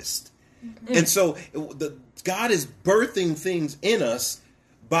harvest. And so God is birthing things in us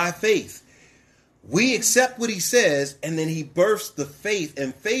by faith. We accept what he says, and then he births the faith.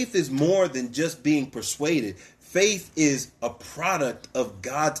 And faith is more than just being persuaded. Faith is a product of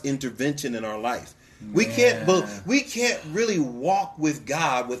God's intervention in our life. We can't really walk with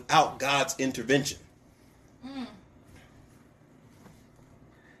God without God's intervention.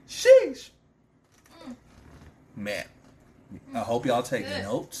 Sheesh. Man, I hope y'all taking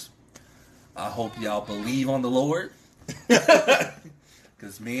notes. I hope y'all believe on the Lord.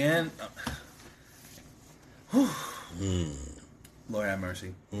 Because, man... Lord have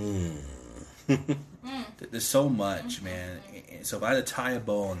mercy. There's so much, man. So if I had to tie a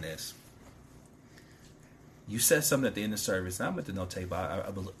bow on this, you said something at the end of service, and I meant to notate,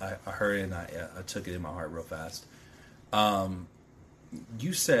 but I heard it and I took it in my heart real fast.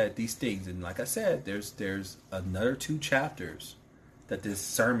 You said these things, and like I said, there's another 2 chapters that this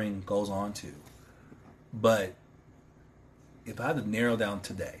sermon goes on to. But if I had to narrow down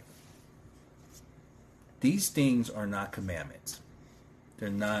today, these things are not commandments. They're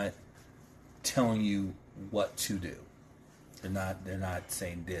not telling you what to do. They're not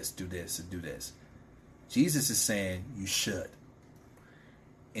saying this, do this, and do this. Jesus is saying you should.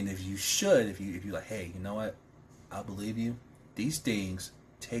 And if you should, if you're like, hey, you know what? I believe you. These things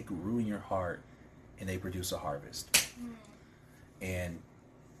take root in your heart and they produce a harvest. And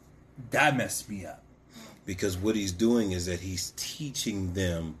that messed me up. Because what he's doing is that he's teaching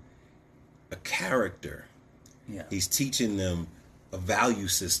them a character. Yeah. He's teaching them a value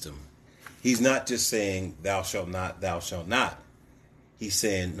system. He's not just saying, thou shalt not, thou shalt not. He's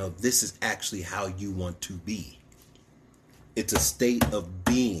saying, no, this is actually how you want to be. It's a state of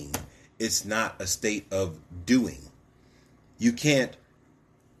being. It's not a state of doing. You can't,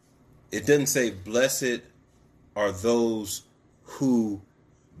 it doesn't say, blessed are those who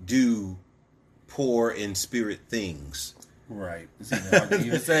do poor in spirit things. Right. It's even hard to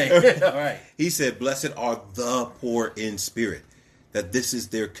even say. All right. He said, blessed are the poor in spirit. That this is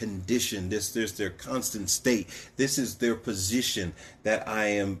their condition. This is their constant state. This is their position. That I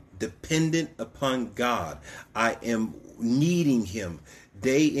am dependent upon God. I am needing him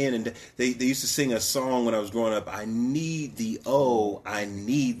day in and they used to sing a song when I was growing up. I need thee. Oh, I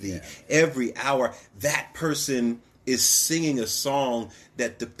need thee. Yeah. Every hour. That person is singing a song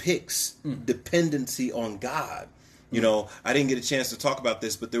that depicts dependency on God. You know, I didn't get a chance to talk about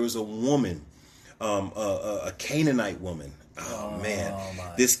this, but there was a woman, a Canaanite woman. Oh man,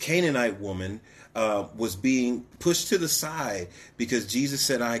 this Canaanite woman was being pushed to the side because Jesus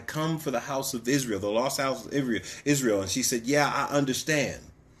said, I come for the house of Israel, the lost house of Israel. And she said, yeah, I understand.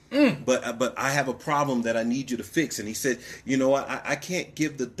 but I have a problem that I need you to fix. And he said, you know what? I can't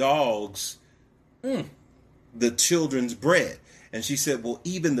give the dogs the children's bread. And she said, well,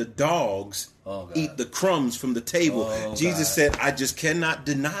 even the dogs eat the crumbs from the table. Jesus said, I just cannot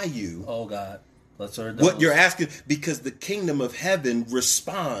deny you. Oh, God. Let's order what you're asking, because the kingdom of heaven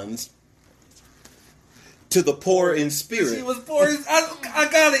responds to the poor in spirit. She was poor. I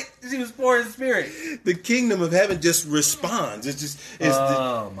got it. She was poor in spirit. The kingdom of heaven just responds. It's just.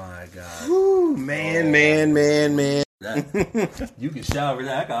 My God. Whew, man. You can shower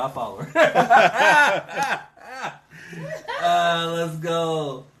that. I follow her. Let's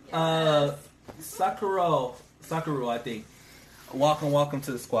go. Sakura, I think. Welcome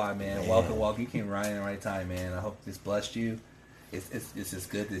to the squad, man. Welcome. You came right in the right time, man. I hope this blessed you. It's just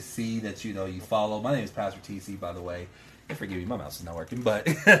good to see that you follow. My name is Pastor TC, by the way. And forgive me, my mouse is not working, but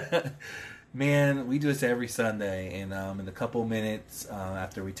man, we do this every Sunday, and in a couple minutes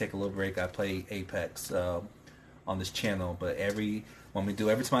after we take a little break, I play Apex on this channel. But every time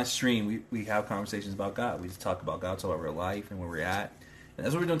I stream, we have conversations about God. We just talk about God, talk about real life and where we're at, and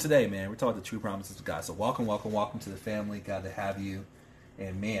that's what we're doing today, man. We're talking the true promises of God. So welcome to the family. God to have you,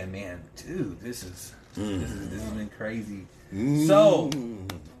 and man, dude, this has been crazy. So,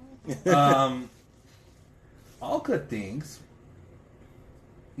 all good things,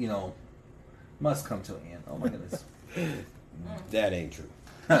 must come to an end. Oh my goodness. That ain't true.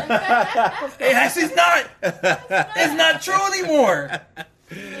 It actually not. It's not true anymore.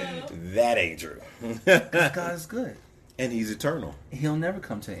 That ain't true. God is good. And he's eternal. He'll never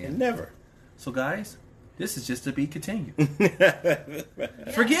come to an end. Never. So guys, this is just to be continued.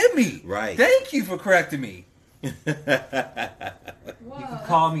 Forgive me. Right. Thank you for correcting me. Whoa, You can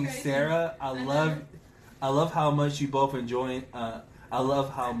call me Sarah. I love how much you both enjoying. I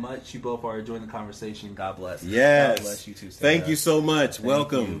love how much you both are enjoying the conversation. God bless. Yes. God bless you too, Sarah. Thank you so much.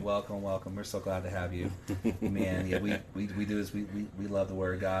 Welcome. Welcome. We're so glad to have you, man. Yeah, we do this. We love the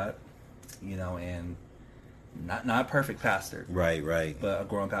Word of God, and not a perfect pastor, right, but a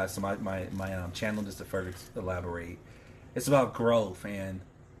growing God. So my channel, just to further elaborate, it's about growth, and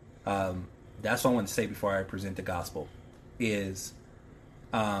that's what I want to say before I present the gospel. Is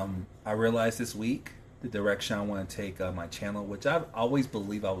I realized this week the direction I want to take my channel, which I've always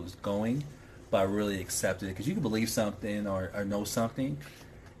believed I was going, but I really accepted it, because you can believe something or know something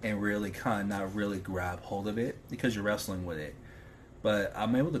and really kind of not really grab hold of it because you're wrestling with it. But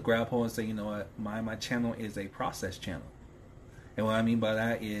I'm able to grab hold and say, you know what, my channel is a process channel. And what I mean by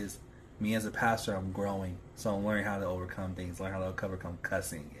that is, me as a pastor, I'm growing. So I'm learning how to overcome things, learn how to overcome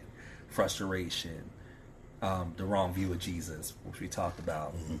cussing and frustration, the wrong view of Jesus, which we talked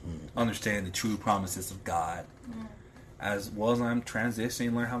about, understanding the true promises of God, as well as I'm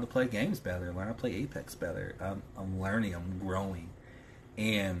transitioning, learn how to play games better, learn how to play Apex better. I'm learning, I'm growing,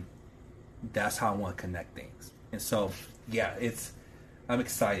 and that's how I want to connect things. And so, yeah, I'm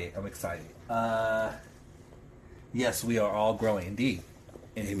excited. Yes, we are all growing, indeed.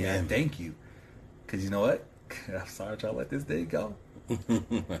 And Amen. And thank you, because you know what? I'm sorry to let this day go.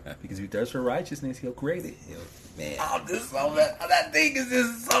 Because if he thirsts for righteousness, he'll create it. Man. That thing is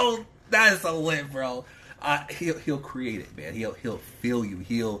just so, that is so lit, bro. He'll create it, man. He'll feel you.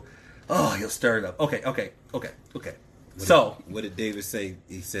 He'll stir it up. Okay. What did David say?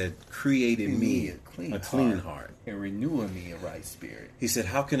 He said, create in me a clean heart. And renew in me a right spirit. He said,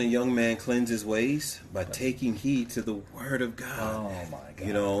 how can a young man cleanse his ways? By taking heed to the word of God. Oh my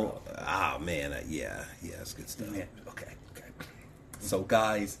God. Man. Yeah, it's good stuff. Man, okay. So,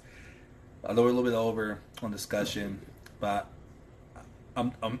 guys, I know we're a little bit over on discussion, but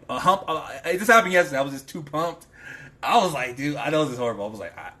it just happened yesterday. I was just too pumped. I was like, dude, I know this is horrible. I was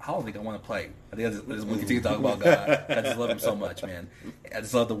like, I don't think I want to play. I think I just want to continue to talk about God. I just love him so much, man. I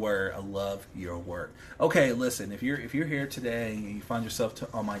just love the word. I love your work. Okay, listen, if you're here today and you find yourself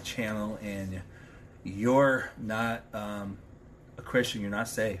on my channel and you're not a Christian, you're not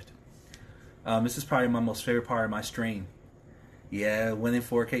saved, this is probably my most favorite part of my stream. Yeah, winning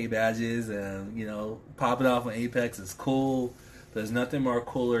 4K badges and, popping off on Apex is cool. There's nothing more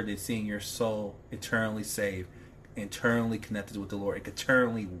cooler than seeing your soul eternally saved, eternally connected with the Lord, and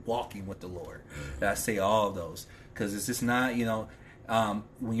eternally walking with the Lord. And I say all of those because it's just not,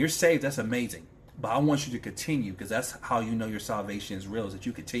 when you're saved, that's amazing. But I want you to continue, because that's how you know your salvation is real, is that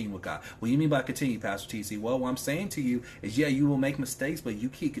you continue with God. What do you mean by continue, Pastor TC? Well, what I'm saying to you is, yeah, you will make mistakes, but you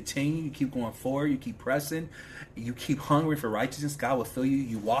keep continuing, you keep going forward, you keep pressing, you keep hungry for righteousness. God will fill you.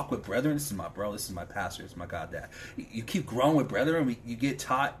 You walk with brethren. This is my bro. This is my pastor. This is my God dad. You keep growing with brethren. You get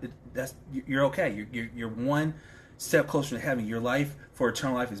taught. You're okay. You're one step closer to heaven. Your life for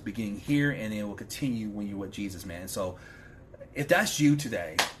eternal life is beginning here, and it will continue when you're with Jesus, man. So if that's you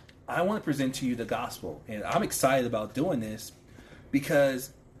today, I want to present to you the gospel. And I'm excited about doing this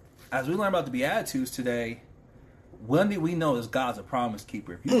because as we learn about the Beatitudes today, one thing we know is God's a promise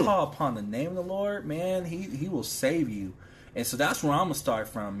keeper. If you call upon the name of the Lord, man, he will save you. And so that's where I'm going to start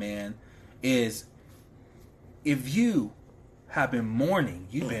from, man, is if you have been mourning,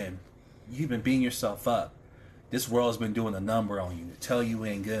 you've been beating yourself up, this world's been doing a number on you to tell you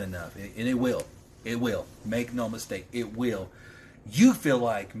ain't good enough. And it will. It will. Make no mistake. It will. You feel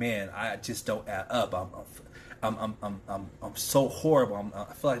like, man, I just don't add up. I'm so horrible.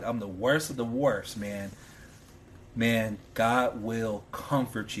 I feel like I'm the worst of the worst, man. Man, God will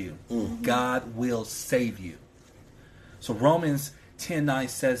comfort you. God will save you. So Romans 10:9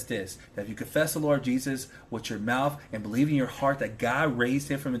 says this, that if you confess the Lord Jesus with your mouth and believe in your heart that God raised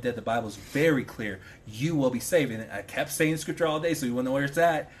him from the dead, the Bible is very clear, you will be saved. And I kept saying scripture all day, so you want to know where it's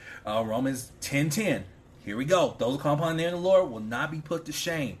at. Romans 10:10. Here we go. Those who call upon the name of the Lord will not be put to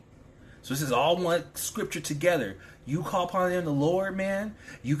shame. So this is all one scripture together. You call upon the name of the Lord, man.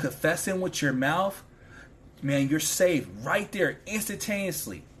 You confess him with your mouth. Man, you're saved right there,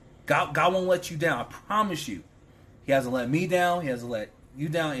 instantaneously. God won't let you down. I promise you. He hasn't let me down. He hasn't let you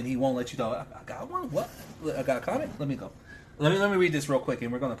down, and he won't let you down. I got one. What? I got a comment? Let me go. Let me read this real quick,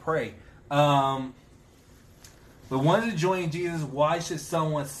 and we're going to pray. But wanted to join Jesus, why should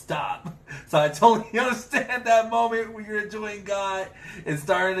someone stop? So I totally understand that moment when you're enjoying God and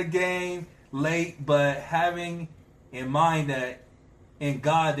starting a game late, but having in mind that in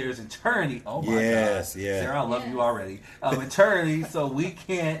God there's eternity. Oh my God. Yes. Sarah, I love you already. Eternity, so we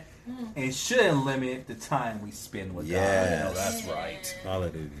can't and shouldn't limit the time we spend with God. No, that's right.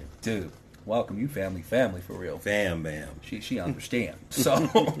 Hallelujah. Dude, welcome you family for real. Bam. She understands. So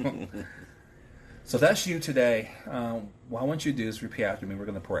so that's you today. What I want you to do is repeat after me. We're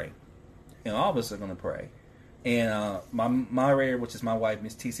going to pray. And all of us are going to pray. And my moderator, which is my wife,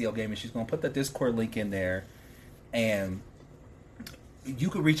 Miss TCL Gaming, she's going to put the Discord link in there. And you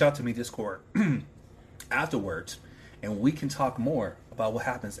could reach out to me Discord afterwards. And we can talk more about what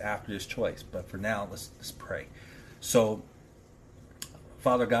happens after this choice. But for now, let's pray. So,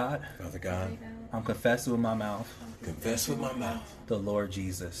 Father God, I'm confessing with my mouth. Confess with my mouth. The Lord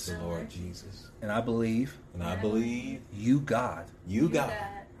Jesus. The Lord Jesus. And I believe. You, God.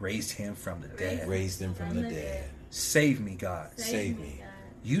 Raised him from the dead. Raised him from the dead. Save me, God. Save me.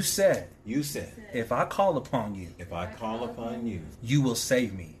 You said. If I call upon you. You will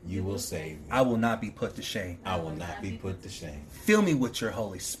save me. You will save me. I will not be put to shame. I will not be put to shame. Fill me with your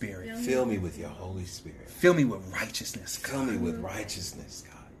Holy Spirit. Fill me with your Holy Spirit. Fill me with righteousness, God. Fill me with righteousness,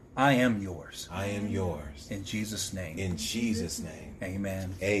 God. I am yours. I am yours. In Jesus' name. In Jesus' name.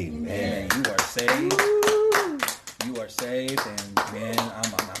 Amen. Amen. You are saved. You are saved, and man,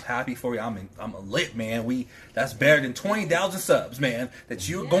 I'm happy for you. I'm lit, man. That's better than 20,000 subs, man. That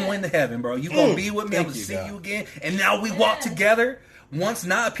you're going to heaven, bro. You gonna be with me. I'm gonna see you again. And now we walk together. Once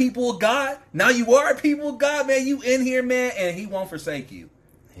not a people of God, now you are a people of God, man. You in here, man, and He won't forsake you.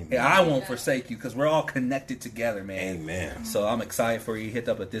 Amen. I won't forsake you because we're all connected together, man. Amen. So I'm excited for you. Hit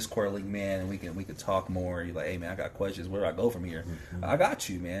up a Discord link, man, and we can talk more. You're like, hey, man, I got questions. Where do I go from here? Mm-hmm. I got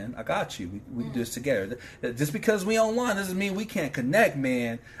you, man. I got you. We can do this together. Just because we online doesn't mean we can't connect,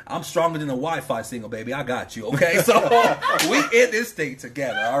 man. I'm stronger than a Wi-Fi signal, baby. I got you, okay? So we in this thing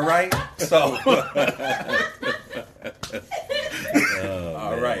together, all right? So.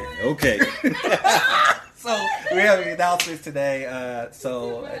 All right. Okay. So we have any announcements today.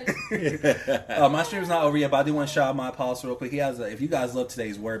 My stream's not over yet, but I do want to shout out my apostle real quick. He has if you guys love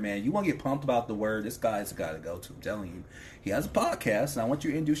today's word, man, you want to get pumped about the word, this guy's the guy to go to. I'm telling you. He has a podcast, and I want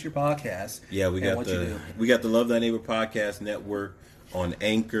you to introduce your podcast. Yeah, we got the Love Thy Neighbor Podcast Network on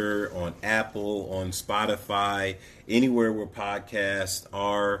Anchor, on Apple, on Spotify, anywhere where podcasts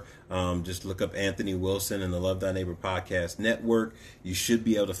are. Just look up Anthony Wilson and the Love Thy Neighbor Podcast Network. You should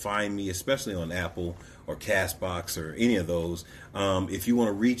be able to find me, especially on Apple or Castbox or any of those. If you want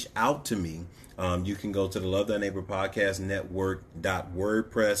to reach out to me, you can go to the Love Thy Neighbor Podcast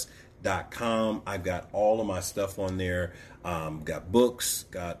Network.wordpress.com. I've got all of my stuff on there. Got books,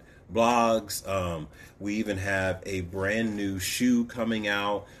 got blogs. We even have a brand new shoe coming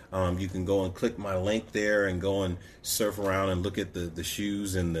out. You can go and click my link there and go and surf around and look at the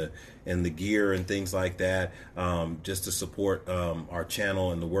shoes and the gear and things like that, just to support our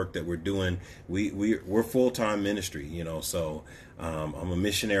channel and the work that we're doing. We're full-time ministry, so I'm a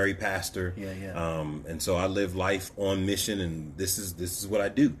missionary pastor. And so I live life on mission, and this is what I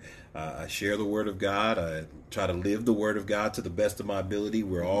do. I share the Word of God. I try to live the Word of God to the best of my ability.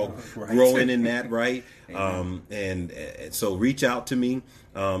 We're all growing in that, right? And so reach out to me.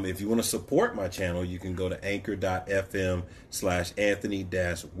 If you want to support my channel, you can go to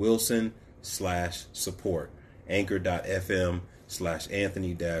anchor.fm/Anthony-Wilson/support.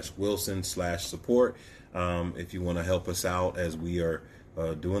 Anchor.fm/Anthony-Wilson/support. If you want to help us out as we are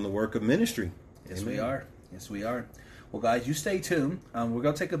doing the work of ministry. Yes, Amen. we are. Yes, we are. Well, guys, you stay tuned. We're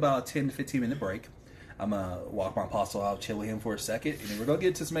going to take about a 10 to 15 minute break. I'm going to walk my apostle out, chill with him for a second, and then we're going to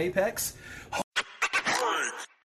get to some Apex.